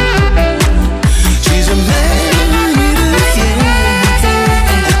 She's a man-eater,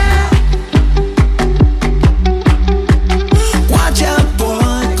 Watch out,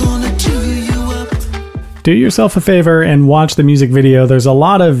 boy, gonna chew you up. Do yourself a favor and watch the music video. There's a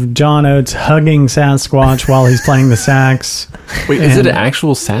lot of John Oates hugging Sasquatch while he's playing the sax. Wait, is it an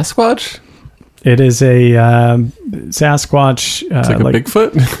actual Sasquatch? It is a Sasquatch. It's like a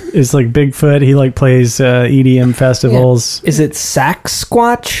Bigfoot? Is like Bigfoot. He like plays EDM festivals. Is it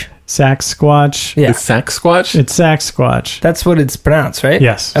Sasquatch? Saxsquatch. Yeah. It's Sasquatch? It's Saxsquatch. That's what it's pronounced, right?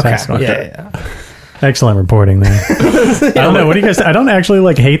 Yes. Okay. Sasquatch. Yeah. Excellent reporting there. I don't know. What do you guys? I don't actually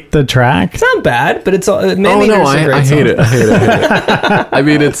like hate the track. It's not bad, but it's all. Oh no, I hate it. I hate it. I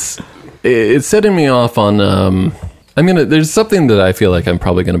mean, it's setting me off on. I mean, there's something that I feel like I'm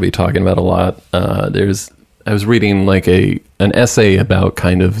probably going to be talking about a lot. I was reading like an essay about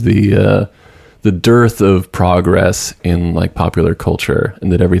kind of the dearth of progress in like popular culture,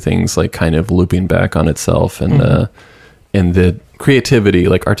 and that everything's like kind of looping back on itself, and that creativity,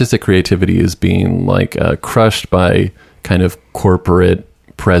 like artistic creativity, is being like crushed by kind of corporate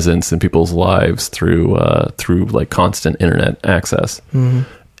presence in people's lives through like constant internet access.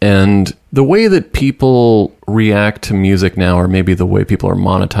 And the way that people react to music now, or maybe the way people are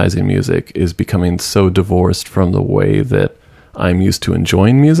monetizing music, is becoming so divorced from the way that I'm used to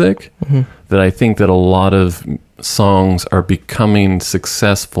enjoying music, that I think that a lot of songs are becoming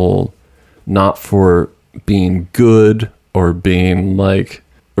successful not for being good or being like,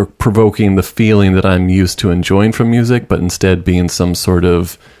 or provoking the feeling that I'm used to enjoying from music, but instead being some sort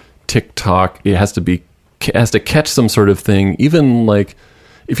of TikTok. It has to catch some sort of thing. Even like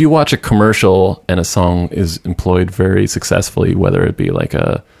if you watch a commercial and a song is employed very successfully, whether it be like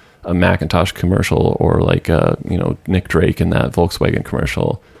a Macintosh commercial or like Nick Drake in that Volkswagen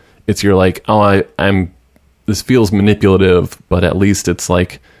commercial, you're like, oh, this feels manipulative, but at least it's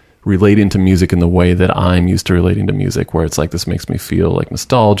like relating to music in the way that I'm used to relating to music, where it's like, this makes me feel like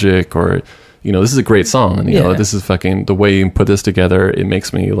nostalgic, or, this is a great song. And, this is fucking, the way you put this together, it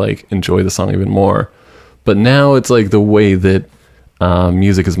makes me like enjoy the song even more. But now it's like the way that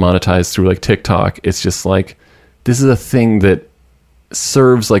music is monetized through like TikTok. It's just like, this is a thing that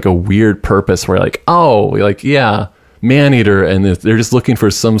serves like a weird purpose where like, Maneater, and they're just looking for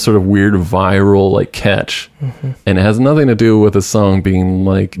some sort of weird viral like catch, and it has nothing to do with a song being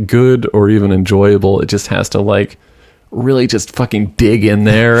like good or even enjoyable. It just has to like really just fucking dig in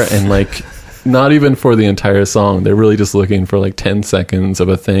there, and like not even for the entire song. They're really just looking for like 10 seconds of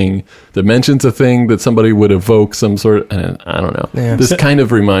a thing that mentions a thing that somebody would evoke some sort of, I don't know. Yeah. This kind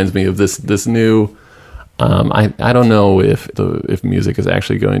of reminds me of this new. I don't know if music is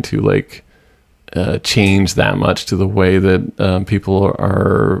actually going to like change that much to the way that people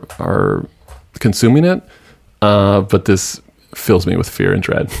are consuming it, but this fills me with fear and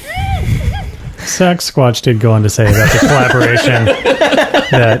dread. Sasquatch did go on to say about the collaboration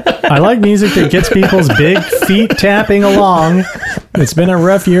that I like music that gets people's big feet tapping along. It's been a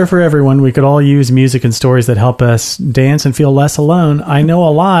rough year for everyone. We could all use music and stories that help us dance and feel less alone. I know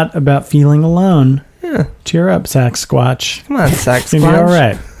a lot about feeling alone. Yeah. Cheer up, Sasquatch. Come on, Sasquatch. It's gonna be all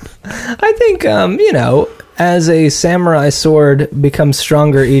right. I think, as a samurai sword becomes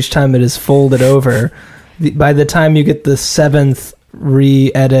stronger each time it is folded over, by the time you get the 7th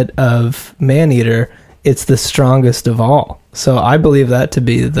re-edit of Maneater, it's the strongest of all. So I believe that to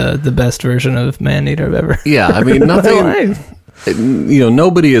be the best version of Maneater I've ever. Yeah, I mean, nothing.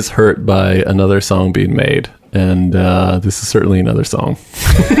 Nobody is hurt by another song being made. And this is certainly another song.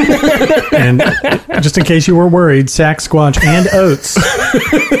 And just in case you were worried, Sasquatch and Oates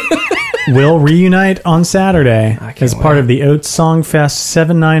will reunite on Saturday as part of the Oates Song Fest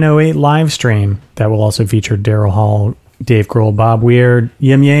 7908 live stream. That will also feature Daryl Hall, Dave Grohl, Bob Weir,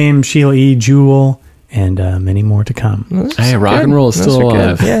 Yim Yam, Sheila E., Jewel, and many more to come. Hey, rock and roll is still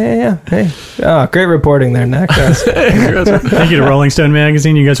alive. Yeah. Hey, great reporting there, Nick. Thank you to Rolling Stone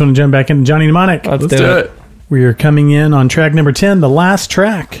Magazine. You guys want to jump back into Johnny Mnemonic? Let's do it. We are coming in on track number 10, the last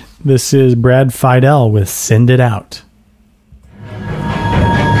track. This is Brad Fiedel with Send It Out.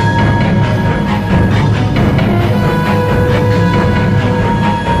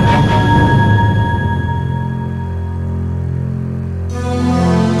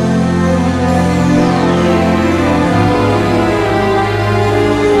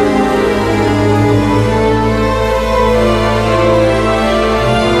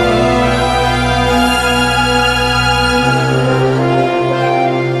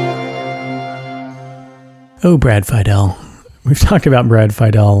 Oh, Brad Fiedel. We've talked about Brad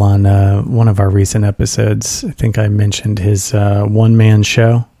Fiedel on one of our recent episodes. I think I mentioned his one-man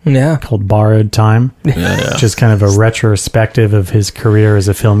show called Borrowed Time, which is kind of a retrospective of his career as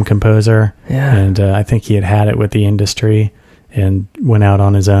a film composer. Yeah. And I think he had it with the industry and went out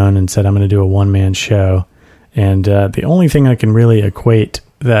on his own and said, I'm going to do a one-man show. And the only thing I can really equate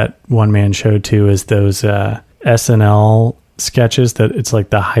that one-man show to is those SNL sketches that it's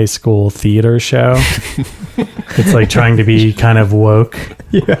like the high school theater show. It's like trying to be kind of woke.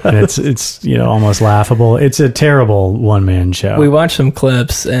 Yeah. And it's almost laughable. It's a terrible one-man show. We watched some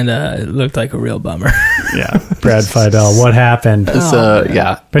clips and it looked like a real bummer. Yeah. Brad Fiedel, what happened?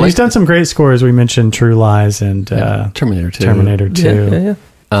 But he's done some great scores. We mentioned True Lies and Terminator 2. Terminator 2.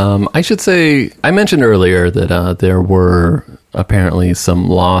 Yeah. I should say, I mentioned earlier that there were apparently some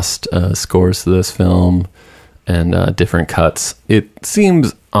lost scores to this film and different cuts. It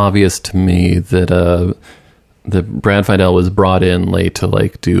seems obvious to me that Brad Fiedel was brought in late to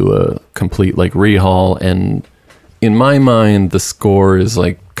like do a complete like rehaul, and in my mind the score is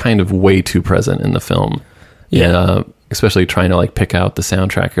like kind of way too present in the film. Especially trying to like pick out the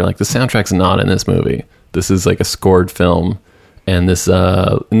soundtrack. You're like, the soundtrack's not in this movie. This is like a scored film, And this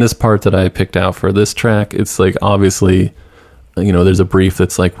in this part that I picked out for this track, it's like obviously, you know, there's a brief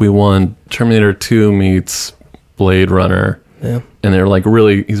that's like, we won Terminator 2 meets Blade Runner. Yeah. And they're like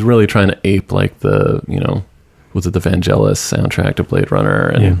he's really trying to ape like the, you know, was it the Vangelis soundtrack to Blade Runner?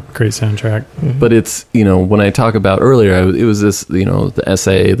 And, yeah, great soundtrack. But it's, you know, when I talk about earlier, it was this, you know, the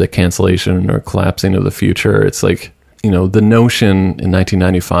essay, the cancellation or collapsing of the future. It's like, you know, the notion in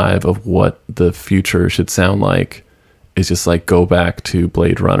 1995 of what the future should sound like is just like go back to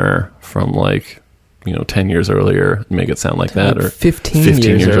Blade Runner from like, you know, 10 years earlier and make it sound like that, or 15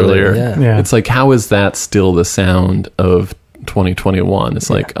 years earlier. Yeah. It's like, how is that still the sound of 2021? It's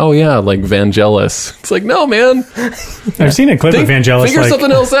like, oh yeah, like Vangelis. It's like, no, man. I've seen a clip of Vangelis Figure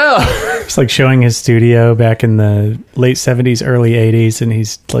something else out. It's like showing his studio back in the late 70s, early 80s, and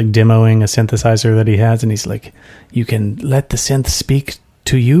he's like demoing a synthesizer that he has, and he's like, you can let the synth speak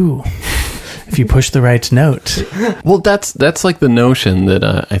to you if you push the right note. Well, that's like the notion that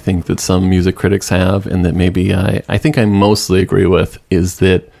I think that some music critics have, and that maybe I think I mostly agree with, is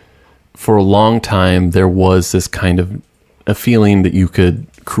that for a long time there was this kind of a feeling that you could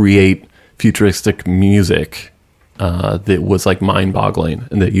create futuristic music that was like mind-boggling,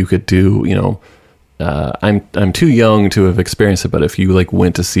 and that you could do, you know, I'm too young to have experienced it, but if you like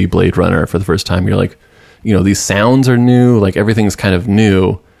went to see Blade Runner for the first time, you're like, you know, these sounds are new, like everything's kind of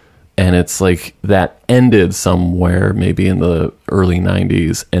new. And it's like that ended somewhere maybe in the early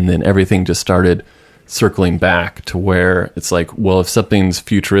 90s, and then everything just started circling back to where it's like, well, if something's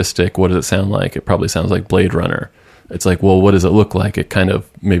futuristic, what does it sound like? It probably sounds like Blade Runner. It's like, well, what does it look like? It kind of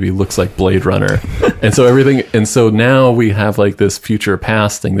maybe looks like Blade Runner. And so now we have like this future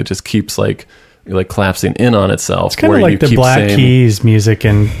past thing that just keeps like collapsing in on itself. It's kind of like the Black Keys music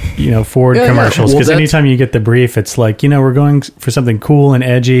and, you know, Ford commercials. Because anytime you get the brief, it's like, you know, we're going for something cool and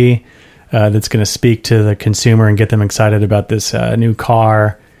edgy that's going to speak to the consumer and get them excited about this new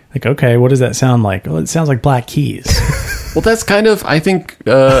car. Like, okay, what does that sound like? Well, it sounds like Black Keys. Well, that's kind of, I think,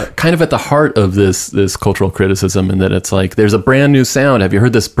 kind of at the heart of this cultural criticism, in that it's like, there's a brand new sound. Have you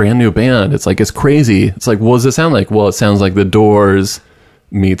heard this brand new band? It's like, it's crazy. It's like, what does it sound like? Well, it sounds like The Doors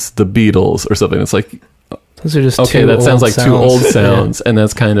meets the Beatles or something. It's like, those are just okay, that sounds like two old sounds. And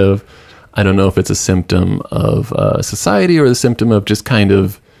that's kind of, I don't know if it's a symptom of society or the symptom of just kind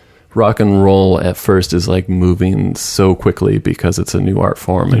of rock and roll at first is like moving so quickly because it's a new art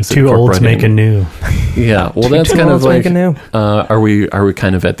form. And two olds make a new. Yeah, well, that's kind of like, are we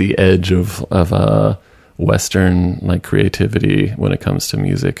kind of at the edge of Western like creativity when it comes to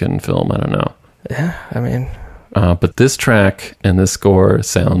music and film? I don't know. Yeah, I mean, but this track and this score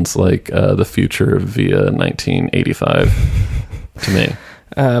sounds like the future via 1985 to me.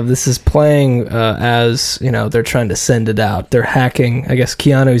 This is playing as, you know, they're trying to send it out. They're hacking. I guess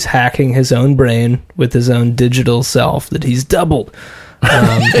Keanu's hacking his own brain with his own digital self that he's doubled.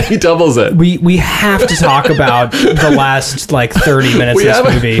 He doubles it. We have to talk about the last like 30 minutes of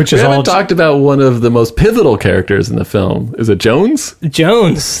this movie. We haven't talked about one of the most pivotal characters in the film. Is it Jones?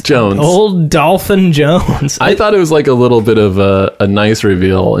 Jones. Old Dolphin Jones. I thought it was like a little bit of a nice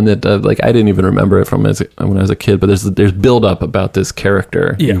reveal, and that like I didn't even remember it from when I was a kid. But there's build up about this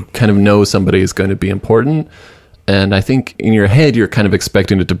character. Yeah. You kind of know somebody is going to be important, and I think in your head you're kind of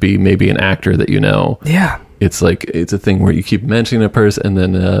expecting it to be maybe an actor that you know. Yeah. It's like, it's a thing where you keep mentioning a person and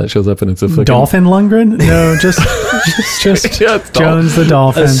then it shows up and it's a fucking... Dolphin Lundgren? No, just yeah, Jones the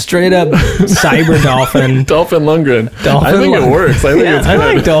Dolphin. A straight up cyber dolphin. Dolphin Lundgren. I think it works. I think it's good.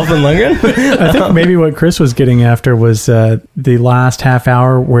 I like Dolphin Lundgren. I think maybe what Chris was getting after was the last half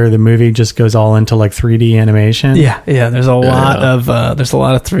hour where the movie just goes all into like 3D animation. Yeah. There's a lot of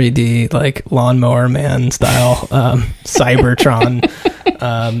 3D like Lawnmower Man style Cybertron.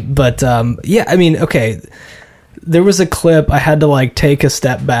 Yeah, I mean, okay. There was a clip I had to like take a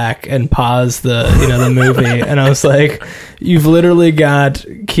step back and pause the movie, and I was like, you've literally got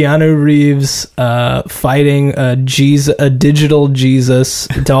Keanu Reeves fighting a digital Jesus.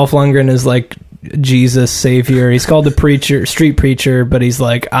 Dolph Lundgren is like Jesus savior. He's called the street preacher, but he's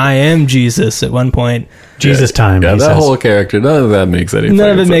like, I am Jesus at one point. Jesus time. Yeah, that whole character, none of that makes any sense.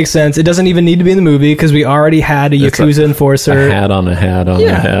 None of it makes sense. It doesn't even need to be in the movie because we already had a Yakuza enforcer. A hat on a hat on a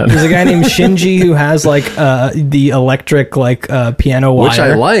hat. There's a guy named Shinji who has like the electric like piano wire. Which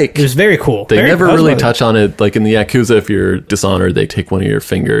I like. It's very cool. They never really touch on it. Like in the Yakuza, if you're Dishonored, they take one of your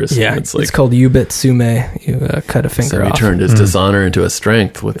fingers. Yeah, it's called Yubitsume. You cut a finger off. So he turned his dishonor into a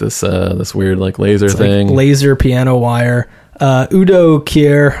strength with this weird like laser thing. Like laser piano wire. Udo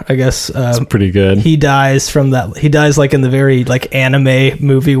Kier, I guess. It's pretty good. He dies from that. He dies like in the very like anime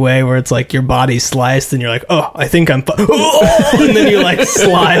movie way, where it's like your body's sliced, and you're like, oh, I think I'm, and then you like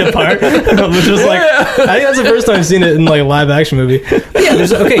slide apart, which was like, I think that's the first time I've seen it in like a live action movie. But yeah,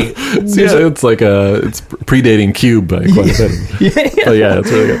 it's like it's predating Cube by quite a bit. yeah. But yeah,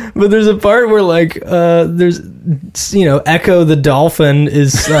 it's really good. But there's a part where like there's Echo the dolphin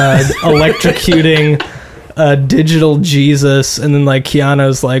is electrocuting digital Jesus, and then like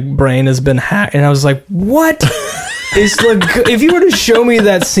Keanu's like brain has been hacked, and I was like, what? It's like, if you were to show me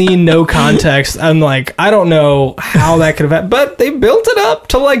that scene no context, I'm like, I don't know how that could have happened, but they built it up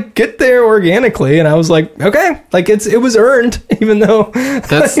to like get there organically, and I was like, okay, like it was earned, even though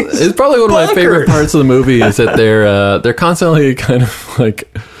it's probably one of my favorite parts of the movie is that they're constantly kind of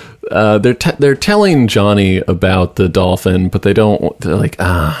like they're telling Johnny about the dolphin, but they're like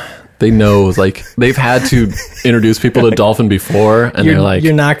they know, like, they've had to introduce people to dolphin before, and they're like,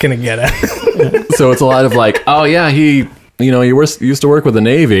 you're not gonna get it. So it's a lot of like, oh yeah, he used to work with the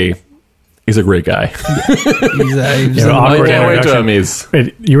Navy. He's a great guy. He's I can't wait to him.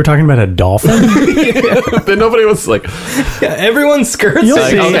 Wait, you were talking about a dolphin? Then nobody was like, yeah, everyone skirts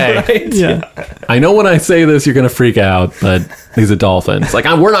like, it, okay, right? Yeah. I know when I say this, you're gonna freak out, but he's a dolphin. It's like,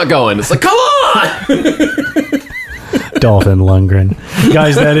 we're not going. It's like, come on. Dolphin Lundgren.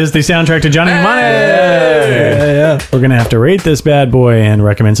 Guys, that is the soundtrack to Johnny Mnemonic. Yeah. We're going to have to rate this bad boy and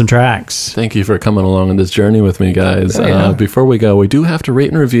recommend some tracks. Thank you for coming along on this journey with me, guys. Yeah. Before we go, we do have to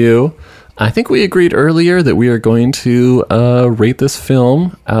rate and review. I think we agreed earlier that we are going to rate this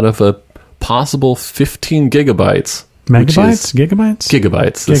film out of a possible 15 gigabytes. Megabytes? Gigabytes?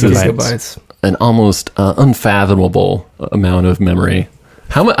 Gigabytes. This is Gigabytes. an almost unfathomable amount of memory.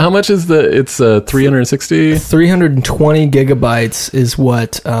 How much is it's 360? 320 gigabytes is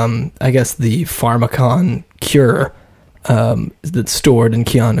what I guess the Pharmacon cure that's stored in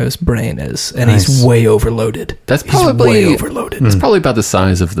Keanu's brain is, and Nice. he's way overloaded. That's He's probably way overloaded. It's probably about the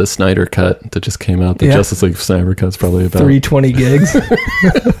size of the Snyder cut that just came out. The Yeah. Justice League Snyder cut's probably about 320 gigs.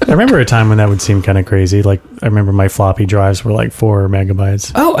 I remember a time when that would seem kind of crazy. Like, I remember my floppy drives were like 4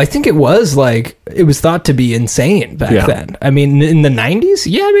 megabytes. Oh, I think it was thought to be insane back Yeah. then. I mean, in the 90s,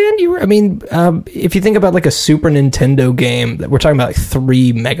 yeah, man. If you think about like a Super Nintendo game, that we're talking about like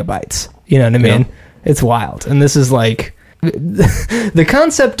 3 megabytes. You know what I mean? Yeah. It's wild, and this is like the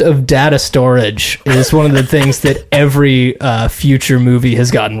concept of data storage is one of the things that every future movie has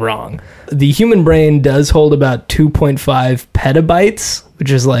gotten wrong. The human brain does hold about 2.5 petabytes,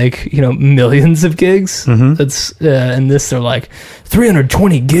 which is like, millions of gigs. That's and this they're like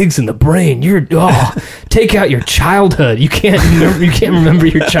 320 gigs in the brain. Take out your childhood. You can't remember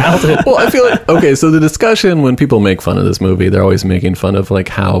your childhood. Well, I feel like, okay, so the discussion when people make fun of this movie, they're always making fun of like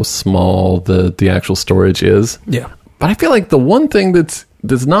how small the actual storage is. Yeah. But I feel like the one thing that's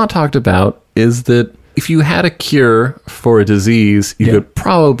not talked about is that if you had a cure for a disease, you could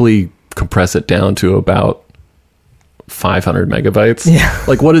probably compress it down to about 500 megabytes. Yeah.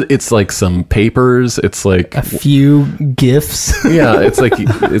 Like it's like some papers. It's like A few GIFs. yeah, it's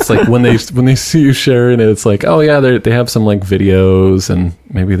like when they see you sharing it, it's like, oh yeah, they have some like videos and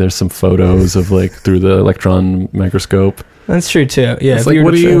maybe there's some photos of like through the electron microscope. That's true too. Yeah. It's if like,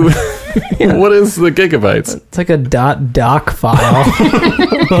 were to show- what is the gigabytes? It's like a .doc file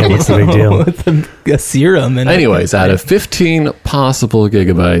Yeah, what's the big deal? with a serum. And Anyways, out of 15 possible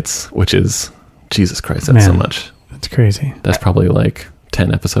gigabytes, which is, Jesus Christ, that's so Man. much. That's crazy. That's probably like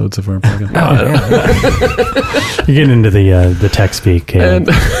 10 episodes of our program. You're getting into the tech speak, Caleb.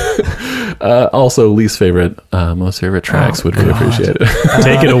 And also, least favorite, most favorite tracks would really appreciate it.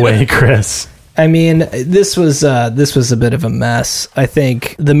 Take it away, Chris. I mean, this was a bit of a mess. I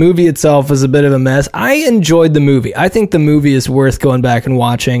think the movie itself was a bit of a mess. I enjoyed the movie. I think the movie is worth going back and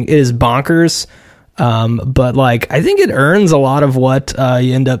watching. It is bonkers, but like I think it earns a lot of what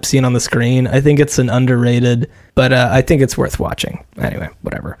you end up seeing on the screen. I think it's an underrated, but I think it's worth watching. Anyway,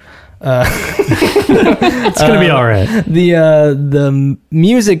 whatever. It's going to be all right. The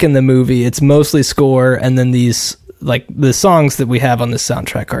music in the movie, it's mostly score, and then these like the songs that we have on this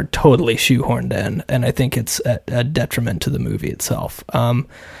soundtrack are totally shoehorned in, and I think it's a detriment to the movie itself. I'm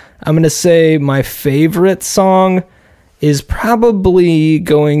going to say my favorite song is probably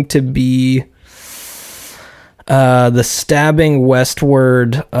going to be the Stabbing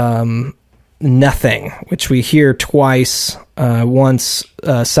Westward Nothing, which we hear twice, once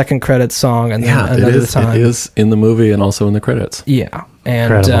second credit song and then Yeah, another time. it is in the movie and also in the credits. Yeah,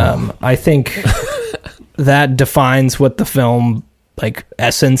 and Incredible. I think that defines what the film like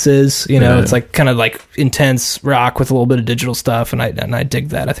essence is. Yeah. It's like kind of like intense rock with a little bit of digital stuff, and I dig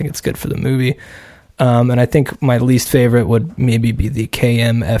that. I think it's good for the movie. And I think my least favorite would maybe be the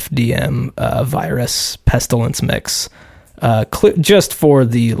KM-FDM virus pestilence mix. Just for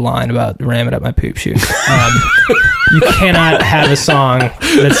the line about ram it up my poop chute. You cannot have a song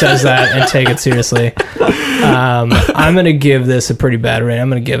that says that and take it seriously. I'm going to give this a pretty bad rating. I'm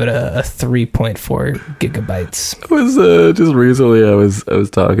going to give it a 3.4 gigabytes. I was just recently I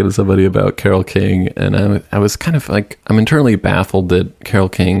was talking to somebody about Carole King, and I was kind of like, I'm internally baffled that Carole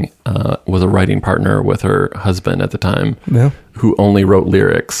King was a writing partner with her husband at the time, who only wrote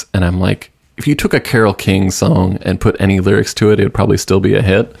lyrics. And I'm like, if you took a Carole King song and put any lyrics to it, it would probably still be a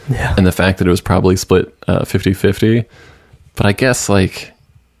hit. Yeah. And the fact that it was probably split 50-50. But I guess, like,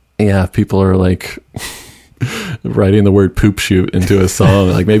 yeah, people are like writing the word poop shoot into a song.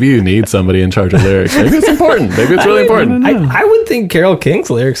 Like, maybe you need somebody in charge of lyrics. Maybe it's important. Maybe it's really important. I would think Carole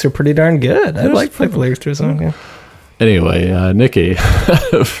King's lyrics are pretty darn good. I'd like the lyrics to a song. Yeah. Anyway, Nikki.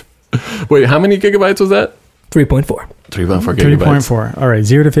 Wait, how many gigabytes was that? 3.4. 3.4 gigabytes. 3.4. All right,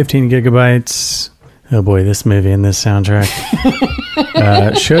 0 to 15 gigabytes. Oh boy, this movie and this soundtrack.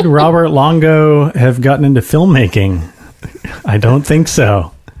 Should Robert Longo have gotten into filmmaking? I don't think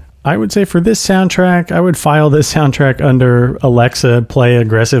so. I would say for this soundtrack, I would file this soundtrack under Alexa Play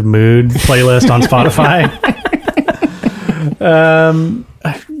Aggressive Mood playlist on Spotify.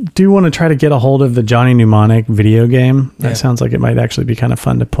 I do want to try to get a hold of the Johnny Mnemonic video game. That sounds like it might actually be kind of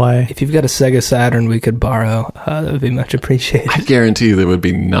fun to play. If you've got a Sega Saturn we could borrow, that would be much appreciated. I guarantee you that would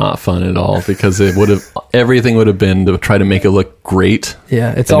be not fun at all, because everything would have been to try to make it look great.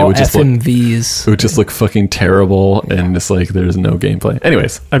 Yeah, it's all FMVs. It would just look fucking terrible, and it's like there's no gameplay.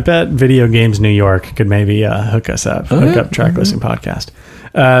 Anyways. I bet Video Games New York could maybe hook us up. Hook up Track Listing Podcast.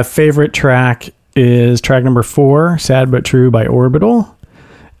 Favorite track is track number 4, Sad But True by Orbital.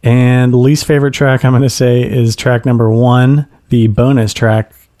 And least favorite track, I'm going to say, is track number 1, the bonus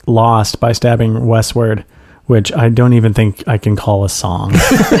track, Lost by Stabbing Westward, which I don't even think I can call a song.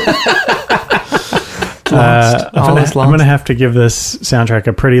 I'm going to have to give this soundtrack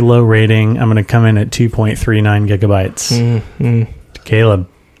a pretty low rating. I'm going to come in at 2.39 gigabytes. Caleb.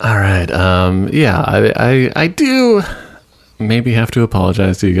 All right. I do maybe have to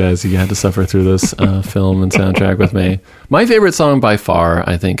apologize to you guys. You had to suffer through this film and soundtrack with me. My favorite song by far,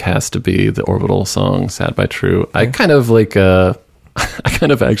 I think, has to be the Orbital song, Sad But True. I kind of like, I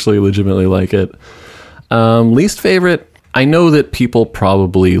kind of actually legitimately like it. Least favorite, I know that people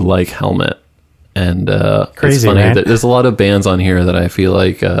probably like Helmet. And crazy, it's funny right? that there's a lot of bands on here that I feel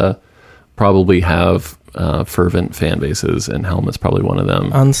like probably have fervent fan bases, and Helmet's probably one of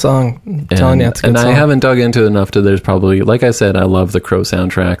them. Unsung. I'm telling you, it's a good song. I haven't dug into it enough to, there's probably, like I said, I love the Crow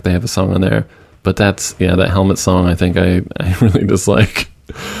soundtrack. They have a song on there. But that's, that Helmet song I think I really dislike.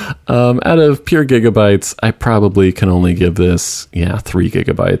 Out of pure gigabytes, I probably can only give this, 3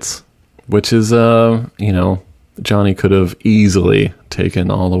 gigabytes. Which is, Johnny could have easily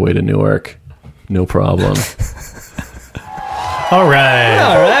taken all the way to Newark. No problem. All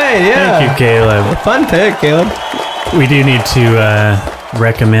right, yeah. Thank you, Caleb. Fun pick, Caleb. We do need to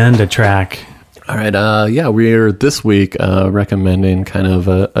recommend a track. All right, we're this week recommending kind of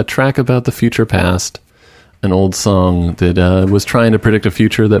a track about the future past, an old song that was trying to predict a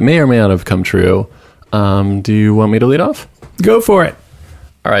future that may or may not have come true. Do you want me to lead off? Go for it.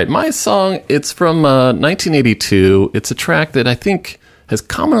 All right, my song, it's from 1982. It's a track that I think has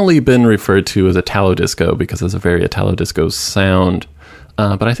commonly been referred to as Italo disco because it's a very Italo disco sound.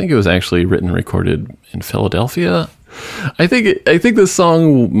 But I think it was actually written and recorded in Philadelphia. I think this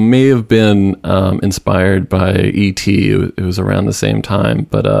song may have been inspired by E.T. It was around the same time,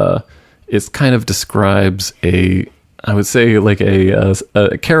 but it kind of describes I would say like a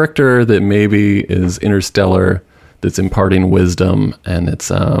character that maybe is interstellar, that's imparting wisdom, and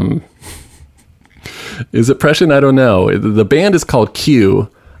it's is it prescient? I don't know. The band is called Q.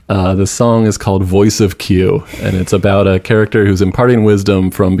 The song is called Voice of Q, and it's about a character who's imparting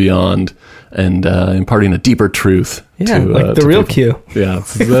wisdom from beyond and imparting a deeper truth. Yeah, like the real people. Q. Yeah,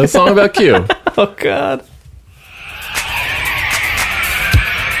 it's a song about Q. Oh, God.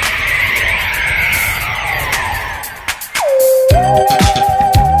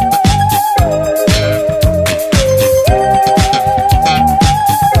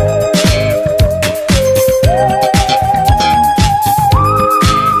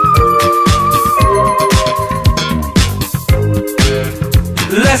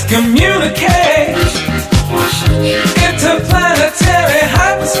 Let's communicate interplanetary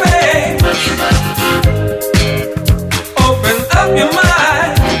hyperspace. Open up your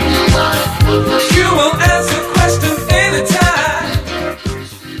mind. You will answer questions anytime.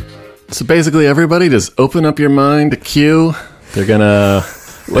 So basically, everybody just open up your mind to Q. They're gonna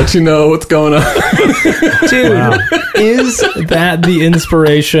let you know what's going on. Dude, is that the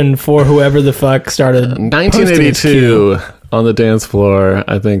inspiration for whoever the fuck started 1982 on the dance floor.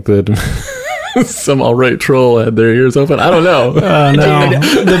 I think that some alt-right troll had their ears open. I don't know. No.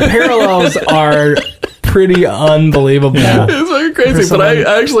 The parallels are pretty unbelievable. Yeah. It's like crazy, but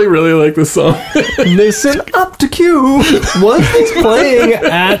I actually really like this song. Listen up to Q. What is playing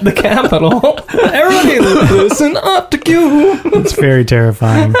at the Capitol? Everybody listen up to Q. It's very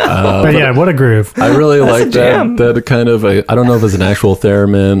terrifying. But yeah, what a groove. I really like a jam. that kind of I don't know if it's an actual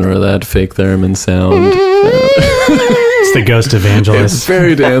theremin or that fake theremin sound. It's the ghost It's evangelist.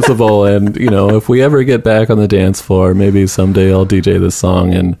 very danceable, and if we ever get back on the dance floor, maybe someday I'll DJ this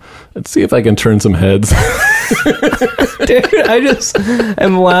song and let's see if I can turn some heads. Dude, I just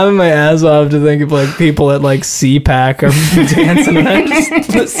am laughing my ass off to think of like people at like CPAC are dancing and I just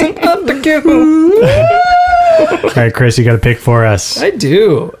listen up to Q. All right, Chris, you got to pick for us. I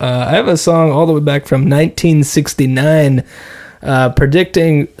do. I have a song all the way back from 1969,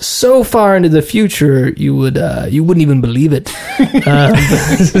 predicting so far into the future you wouldn't even believe it.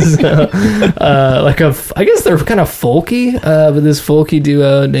 This is I guess they're kind of folky, but this folky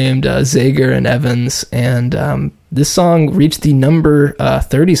duo named Zager and Evans, and this song reached the number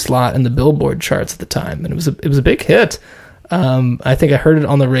 30 slot in the Billboard charts at the time, and it was a big hit. I think I heard it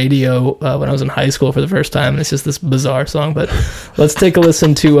on the radio when I was in high school for the first time, and it's just this bizarre song. But let's take a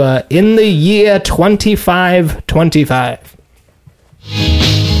listen to In the Year 2525.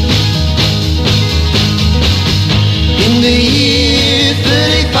 In the year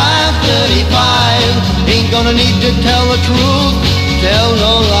 35, ain't gonna need to tell the truth, tell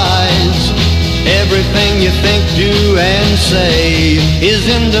no lies. Everything you think, do, and say is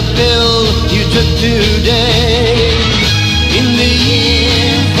in the pill you took today. In the year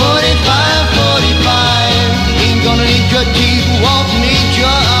 45, ain't gonna need your teeth, won't need your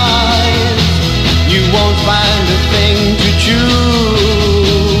eyes. You won't find a thing to chew.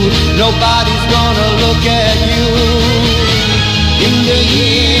 Nobody's gonna look at you. In the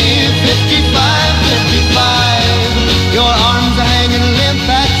year 55, your arms are hanging limp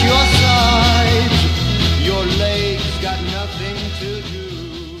at your sides. Your legs got nothing to do.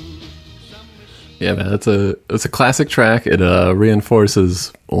 Yeah, man, it's a classic track. It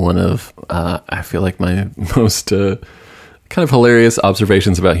reinforces one of I feel like my most kind of hilarious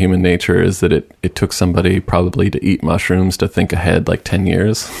observations about human nature is that it took somebody probably to eat mushrooms to think ahead like 10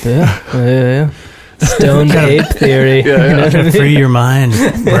 years. Yeah. Stoned ape theory. Yeah. Free your mind,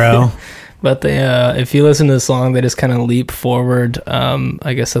 bro. But they, if you listen to the song, they just kind of leap forward,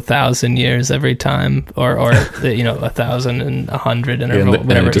 I guess 1,000 years every time, or 1,000 and 100 and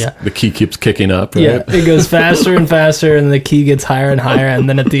whatever. The key keeps kicking up. Right? Yeah, it goes faster and faster, and the key gets higher and higher, and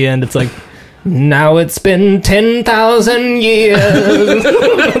then at the end, it's like, now it's been 10,000 years.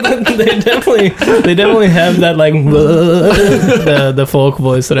 they definitely have that like the folk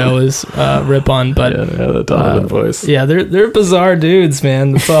voice that I always rip on. But the Donovan voice. Yeah, they're bizarre dudes,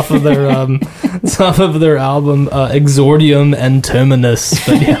 man. It's off of their album Exordium and Terminus.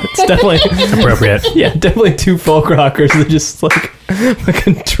 But yeah, it's definitely Appropriate. Yeah, definitely two folk rockers that just like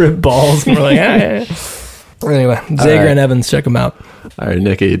fucking trip balls and we're like, ah. Anyway, Zager and Evans, check them out. All right,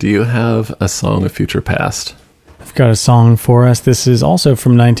 Nikki, do you have a song of future past? I've got a song for us. This is also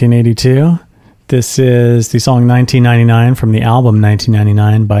from 1982. This is the song 1999 from the album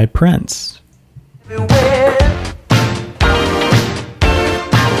 1999 by Prince. Trying to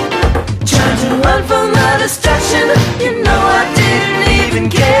run from the distraction, you know I didn't even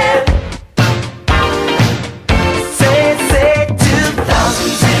care. Say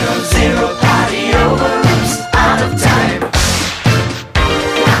 2000 party over, oops, out of time.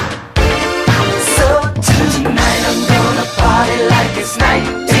 So tonight I'm gonna party like it's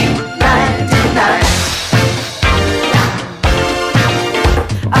 1999.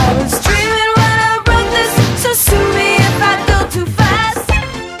 I was dreaming when I wrote this, so sue me if I go too fast.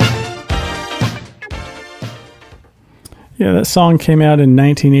 Yeah, that song came out in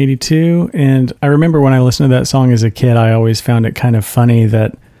 1982, and I remember when I listened to that song as a kid, I always found it kind of funny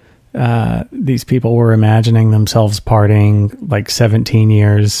that these people were imagining themselves partying like 17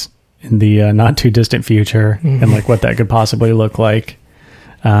 years in the not too distant future, and like what that could possibly look like.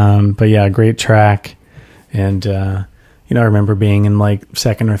 But yeah, great track. And, I remember being in like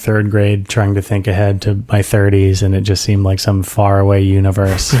second or third grade trying to think ahead to my 30s, and it just seemed like some faraway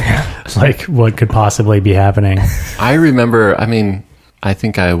universe. Like what could possibly be happening. I remember, I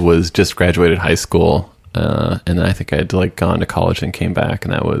think I was just graduated high school, and then I think I had like gone to college and came back,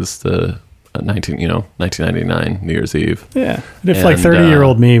 and that was 1999 New Year's Eve. Yeah. But if And, like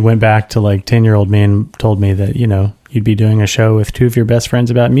 30-year-old me went back to like 10-year-old me and told me that, you'd be doing a show with two of your best friends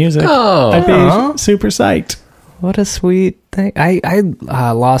about music, I'd be super psyched. What a sweet thing. I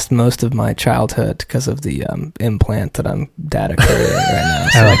lost most of my childhood because of the implant that I'm data couriering right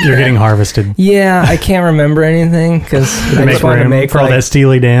now. So You're getting harvested. yeah, I can't remember anything because I just want to make for all that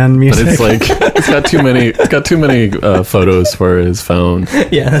Steely Dan But music. it's like it's got too many photos for his phone.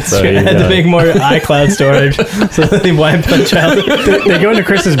 Yeah, that's So true. I you had to got- make more iCloud storage so that they wiped my childhood. They go into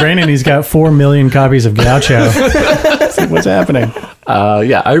Chris's brain and he's got 4 million copies of Gaucho. It's like, what's happening?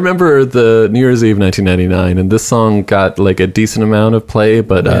 Yeah, I remember the New Year's Eve 1999, and this song got like a decent amount of play.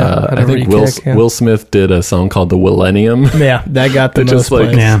 But had I a think re-kick, yeah. Will Smith did a song called "The Millennium." Yeah, that got the That most just like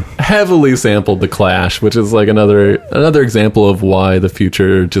plays. Yeah. heavily sampled the Clash, which is like another example of why the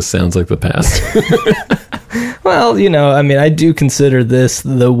future just sounds like the past. Well, I do consider this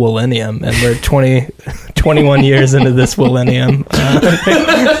the millennium, and we're 21 years into this millennium.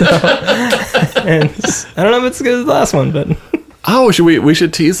 And I don't know if it's as good as the last one, but Oh, we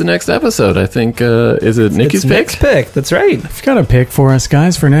should tease the next episode. I think is it Nikki's it's pick? Nick's pick. That's right. I've got a pick for us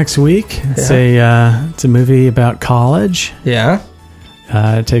guys for next week. It's a movie about college. Yeah.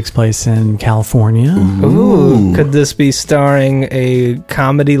 It takes place in California. Ooh. Could this be starring a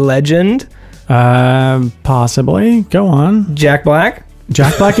comedy legend, Possibly. Go on. Jack Black?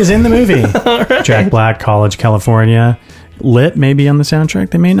 Jack Black is in the movie. Jack Black, College, California. Lit may be on the soundtrack.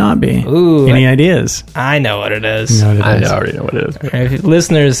 They may not be. Ooh, Any ideas? I know what it is. You know what it is. I already know what it is. If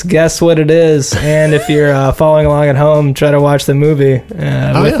listeners, guess what it is, and if you're following along at home, try to watch the movie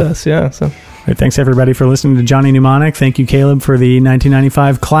with us. Yeah. So All right, thanks everybody for listening to Johnny Mnemonic. Thank you, Caleb, for the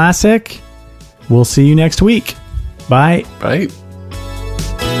 1995 classic. We'll see you next week. Bye. Right?